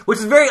 yeehaw, which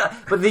is very,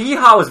 but the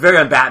yeehaw was very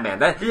on Batman.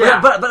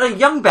 But a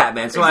young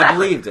Batman, so exactly. I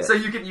believed it. So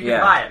you can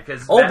buy it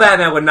because old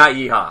Batman would not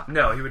yeehaw.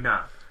 No, he would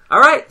not. All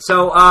right,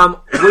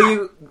 so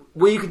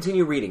will you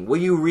continue reading? Will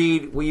you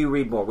read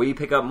more? Will you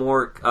pick up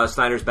more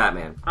Snyder's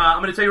Batman? I'm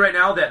going to tell you right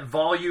now that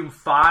Volume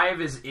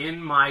 5 is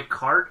in my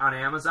cart on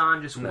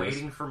Amazon, just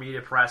waiting for me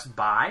to press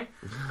buy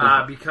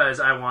because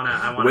I want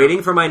to.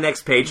 Waiting for my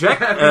next paycheck.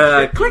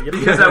 Click.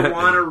 Because I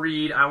want to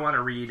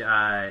read.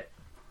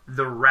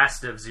 The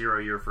rest of Zero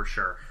Year for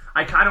sure.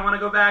 I kind of want to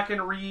go back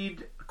and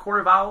read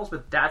Court of Owls,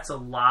 but that's a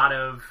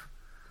lot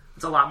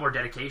more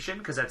dedication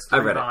because that's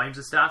 3 volumes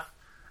of stuff.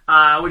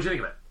 What did you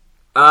think of it?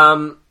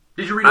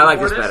 Did you read it before? I like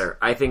this better.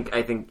 I think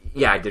I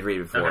did read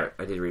it before. Okay.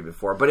 I did read it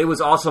before, but it was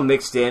also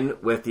mixed in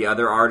with the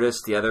other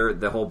artists,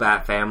 the whole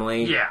Bat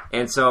family. Yeah.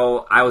 And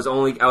so I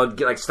would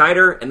get like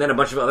Snyder and then a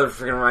bunch of other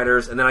freaking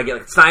writers, and then I get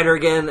like Snyder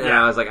again, and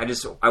I was like,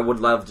 I would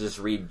love to just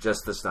read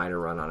just the Snyder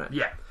run on it.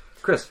 Yeah.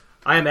 Chris.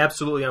 I am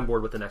absolutely on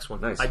board with the next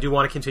one. Nice. I do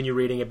want to continue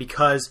reading it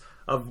because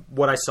of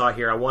what I saw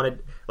here. I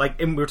wanted,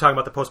 and we were talking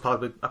about the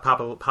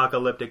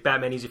post-apocalyptic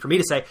Batman. Easy for me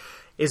to say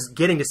is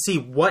getting to see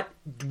why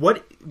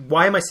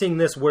am I seeing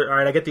this? All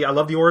right, I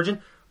love the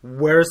origin.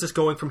 Where is this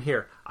going from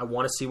here? I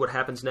want to see what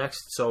happens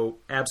next. So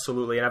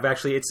absolutely, and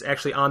it's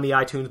actually on the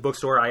iTunes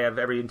bookstore. I have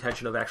every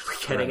intention of actually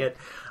getting it.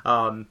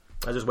 I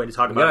was just waiting to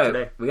talk about it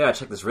today. We gotta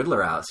check this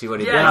Riddler out. See what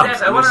he does. Yeah,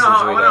 exactly. I want to know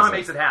how he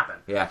makes it happen.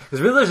 Yeah, because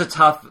Riddler's a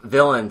tough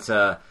villain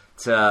to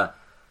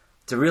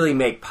really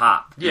make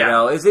pop. Yeah. You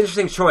know, it's an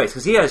interesting choice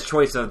because he has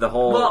choice of the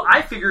whole. Well,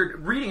 I figured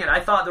reading it, I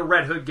thought the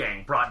Red Hood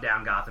gang brought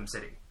down Gotham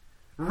City.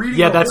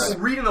 Reading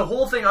the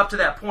whole thing up to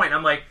that point,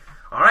 I'm like,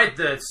 all right,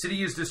 the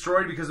city is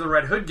destroyed because of the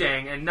Red Hood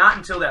gang, and not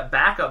until that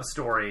backup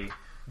story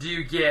do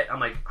you get. I'm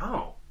like,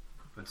 oh,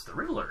 it's the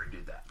Riddler who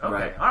did that. Okay,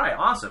 right. All right,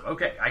 awesome.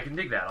 Okay, I can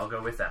dig that. I'll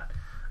go with that.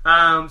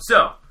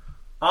 So,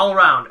 all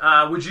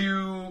around, would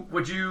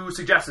you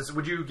suggest this?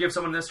 Would you give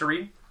someone this to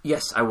read?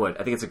 Yes, I would.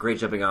 I think it's a great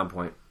jumping on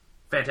point.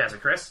 Fantastic,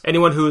 Chris.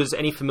 Anyone who is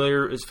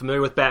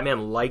familiar with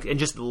Batman,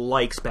 just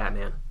likes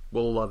Batman,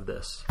 will love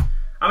this.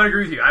 I'm going to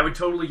agree with you. I would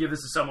totally give this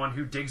to someone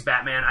who digs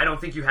Batman. I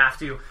don't think you have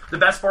to. The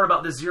best part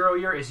about the Zero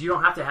Year is you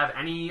don't have to have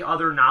any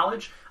other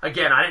knowledge.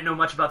 Again, I didn't know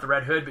much about the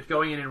Red Hood, but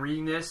going in and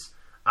reading this,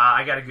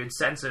 I got a good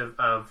sense of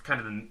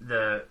kind of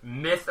the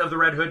myth of the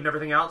Red Hood and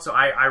everything else, so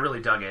I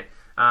really dug it.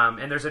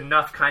 And there's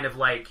enough kind of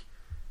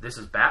this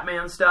is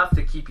Batman stuff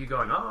to keep you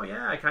going, oh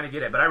yeah, I kind of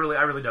get it. But I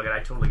really dug it. I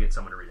totally get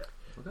someone to read it.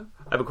 Okay.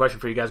 I have a question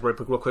for you guys real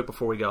quick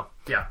before we go.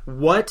 Yeah.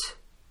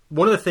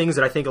 One of the things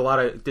that I think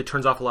that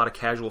turns off a lot of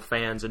casual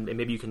fans, and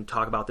maybe you can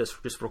talk about this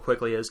just real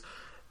quickly, is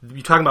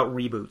you're talking about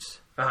reboots.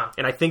 Uh-huh.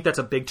 And I think that's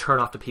a big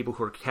turnoff to people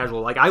who are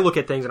casual. I look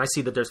at things and I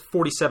see that there's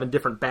 47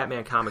 different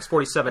Batman comics,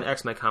 47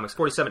 X-Men comics,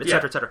 47, et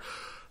cetera, et cetera.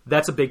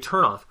 That's a big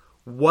turnoff.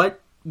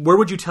 What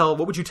would you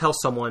tell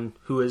someone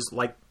who is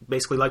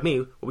basically like me?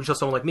 What would you tell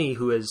someone like me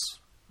who is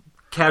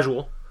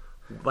casual?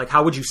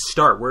 How would you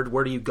start?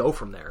 Where do you go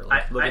from there?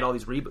 Look at all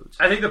these reboots.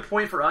 I think the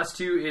point for us,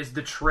 too, is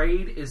the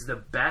trade is the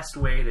best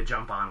way to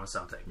jump on with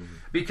something. Mm-hmm.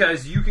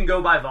 Because you can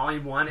go buy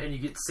Volume 1 and you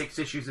get 6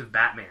 issues of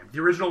Batman. The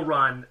original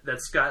run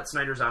that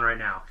Snyder's on right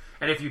now.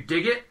 And if you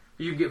dig it,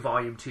 you can get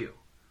Volume 2.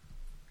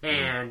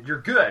 And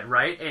you're good,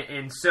 right?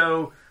 And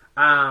so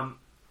I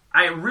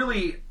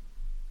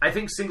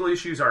think single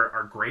issues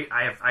are great.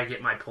 I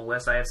get my pull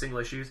list. I have single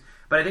issues.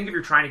 But I think if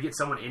you're trying to get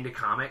someone into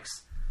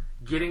comics,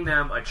 getting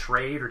them a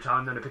trade or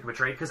telling them to pick up a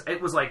trade, because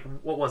it was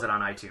what was it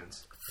on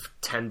iTunes?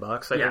 $10. I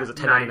think it was a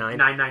 $10.99.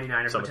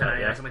 $9.99 or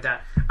something like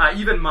that.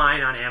 Even mine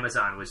on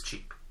Amazon was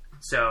cheap.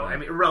 So, I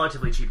mean,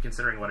 relatively cheap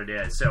considering what it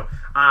is. So,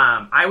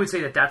 I would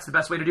say that's the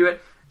best way to do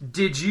it.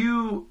 Did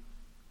you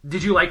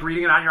like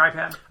reading it on your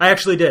iPad? I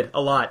actually did, a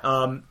lot.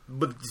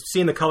 But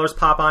seeing the colors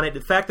pop on it,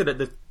 the fact that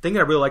the thing that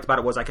I really liked about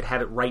it was I could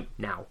have it right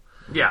now.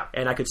 Yeah.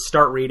 And I could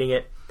start reading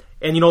it.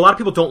 And, a lot of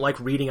people don't like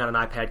reading on an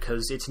iPad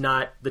because it's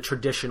not the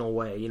traditional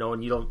way,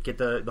 and you don't get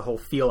the whole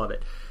feel of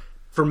it.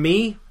 For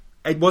me,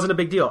 it wasn't a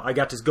big deal. I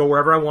got to go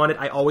wherever I wanted.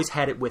 I always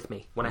had it with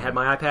me. When I had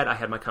my iPad, I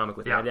had my comic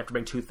with me. I didn't have to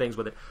bring 2 things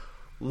with it.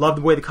 Loved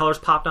the way the colors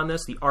popped on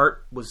this. The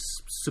art was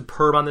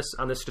superb on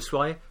this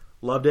display.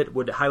 Loved it.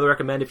 Would highly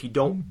recommend if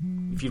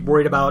you're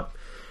worried about,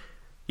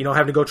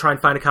 having to go try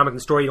and find a comic in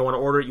the store, you don't want to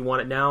order it, you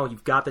want it now,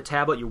 you've got the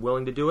tablet, you're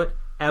willing to do it,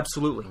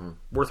 absolutely.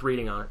 Worth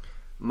reading on it.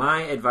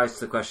 My advice to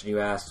the question you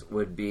asked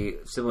would be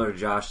similar to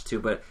Josh, too,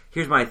 but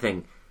here's my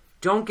thing.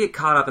 Don't get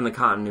caught up in the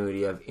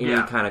continuity of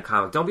any kind of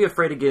comic. Don't be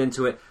afraid to get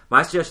into it.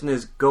 My suggestion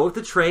is go with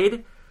the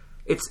trade.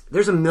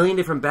 There's a million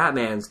different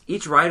Batmans.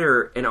 Each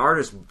writer and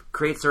artist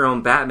creates their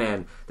own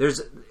Batman.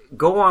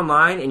 Go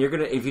online, and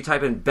if you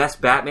type in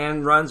best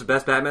Batman runs,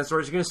 best Batman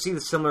stories, you're going to see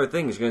the similar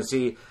things. You're going to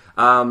see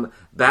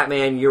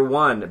Batman Year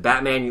One,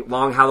 Batman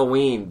Long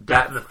Halloween,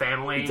 Death in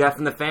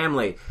the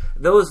Family.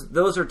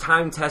 Those are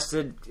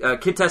time-tested,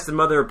 kid-tested,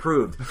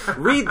 mother-approved.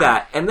 Read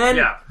that, and then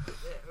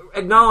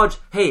acknowledge,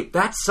 hey,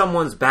 that's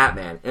someone's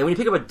Batman. And when you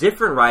pick up a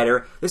different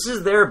writer, this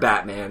is their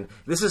Batman.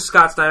 This is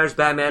Scott Snyder's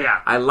Batman.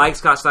 Yeah. I like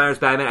Scott Snyder's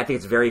Batman. I think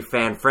it's very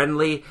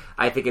fan-friendly.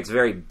 I think it's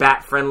very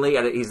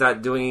Bat-friendly. He's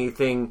not doing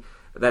anything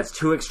that's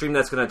too extreme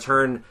that's going to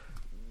turn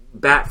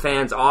Bat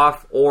fans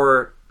off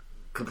or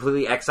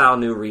completely exile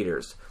new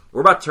readers.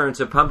 We're about to turn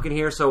to Pumpkin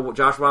here, so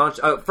Josh, why don't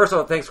you, first of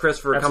all, thanks Chris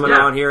for coming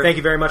on here. Thank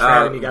you very much for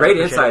having me, guys. Great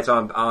insights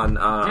on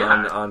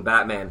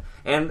Batman.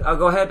 And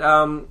go ahead,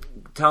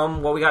 tell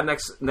them what we got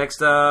next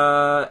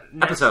episode.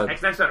 Next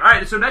episode. All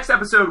right, so next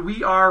episode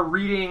we are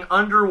reading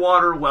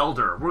Underwater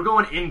Welder. We're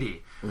going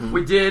indie. Mm-hmm.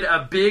 We did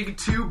a big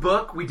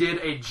 2-book. We did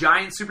a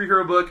giant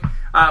superhero book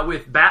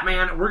with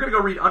Batman. We're going to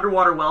go read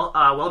Underwater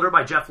Welder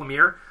by Jeff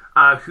Lemire,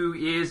 who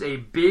is a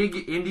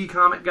big indie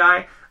comic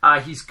guy.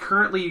 He's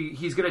going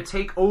to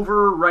take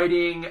over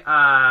writing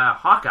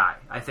Hawkeye,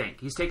 I think.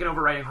 He's taken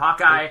over writing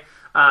Hawkeye.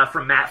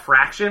 from Matt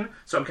Fraction.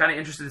 So I'm kind of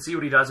interested to see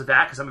what he does with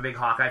that because I'm a big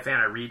Hawkeye fan.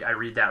 I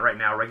read that right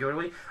now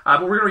regularly.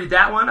 But we're going to read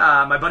that one.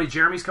 My buddy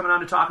Jeremy's coming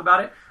on to talk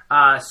about it.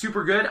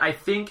 Super good. I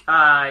think you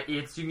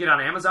can get it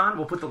on Amazon.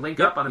 We'll put the link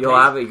up on the page.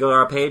 Have it. You go to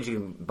our page.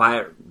 You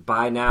can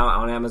buy now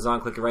on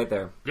Amazon. Click it right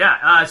there.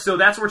 Yeah. So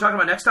that's what we're talking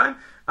about next time.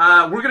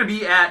 We're going to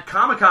be at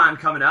Comic-Con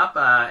coming up,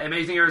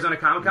 Amazing Arizona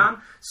Comic-Con.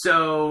 Mm-hmm.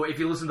 So if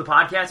you listen to the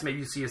podcast, maybe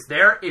you see us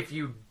there. If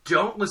you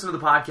don't listen to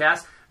the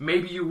podcast,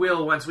 maybe you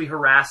will once we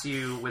harass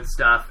you with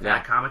stuff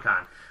at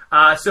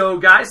Comic-Con. So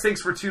guys,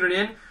 thanks for tuning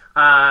in.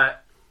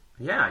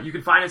 Yeah, you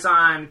can find us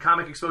on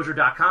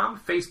comicexposure.com,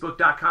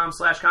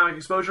 facebook.com/Comic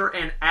Exposure,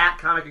 and at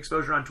Comic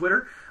Exposure on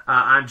Twitter.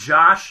 I'm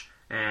Josh,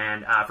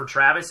 and for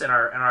Travis and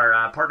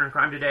our partner in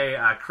crime today,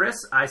 Chris,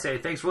 I say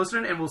thanks for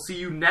listening, and we'll see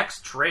you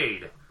next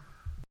trade.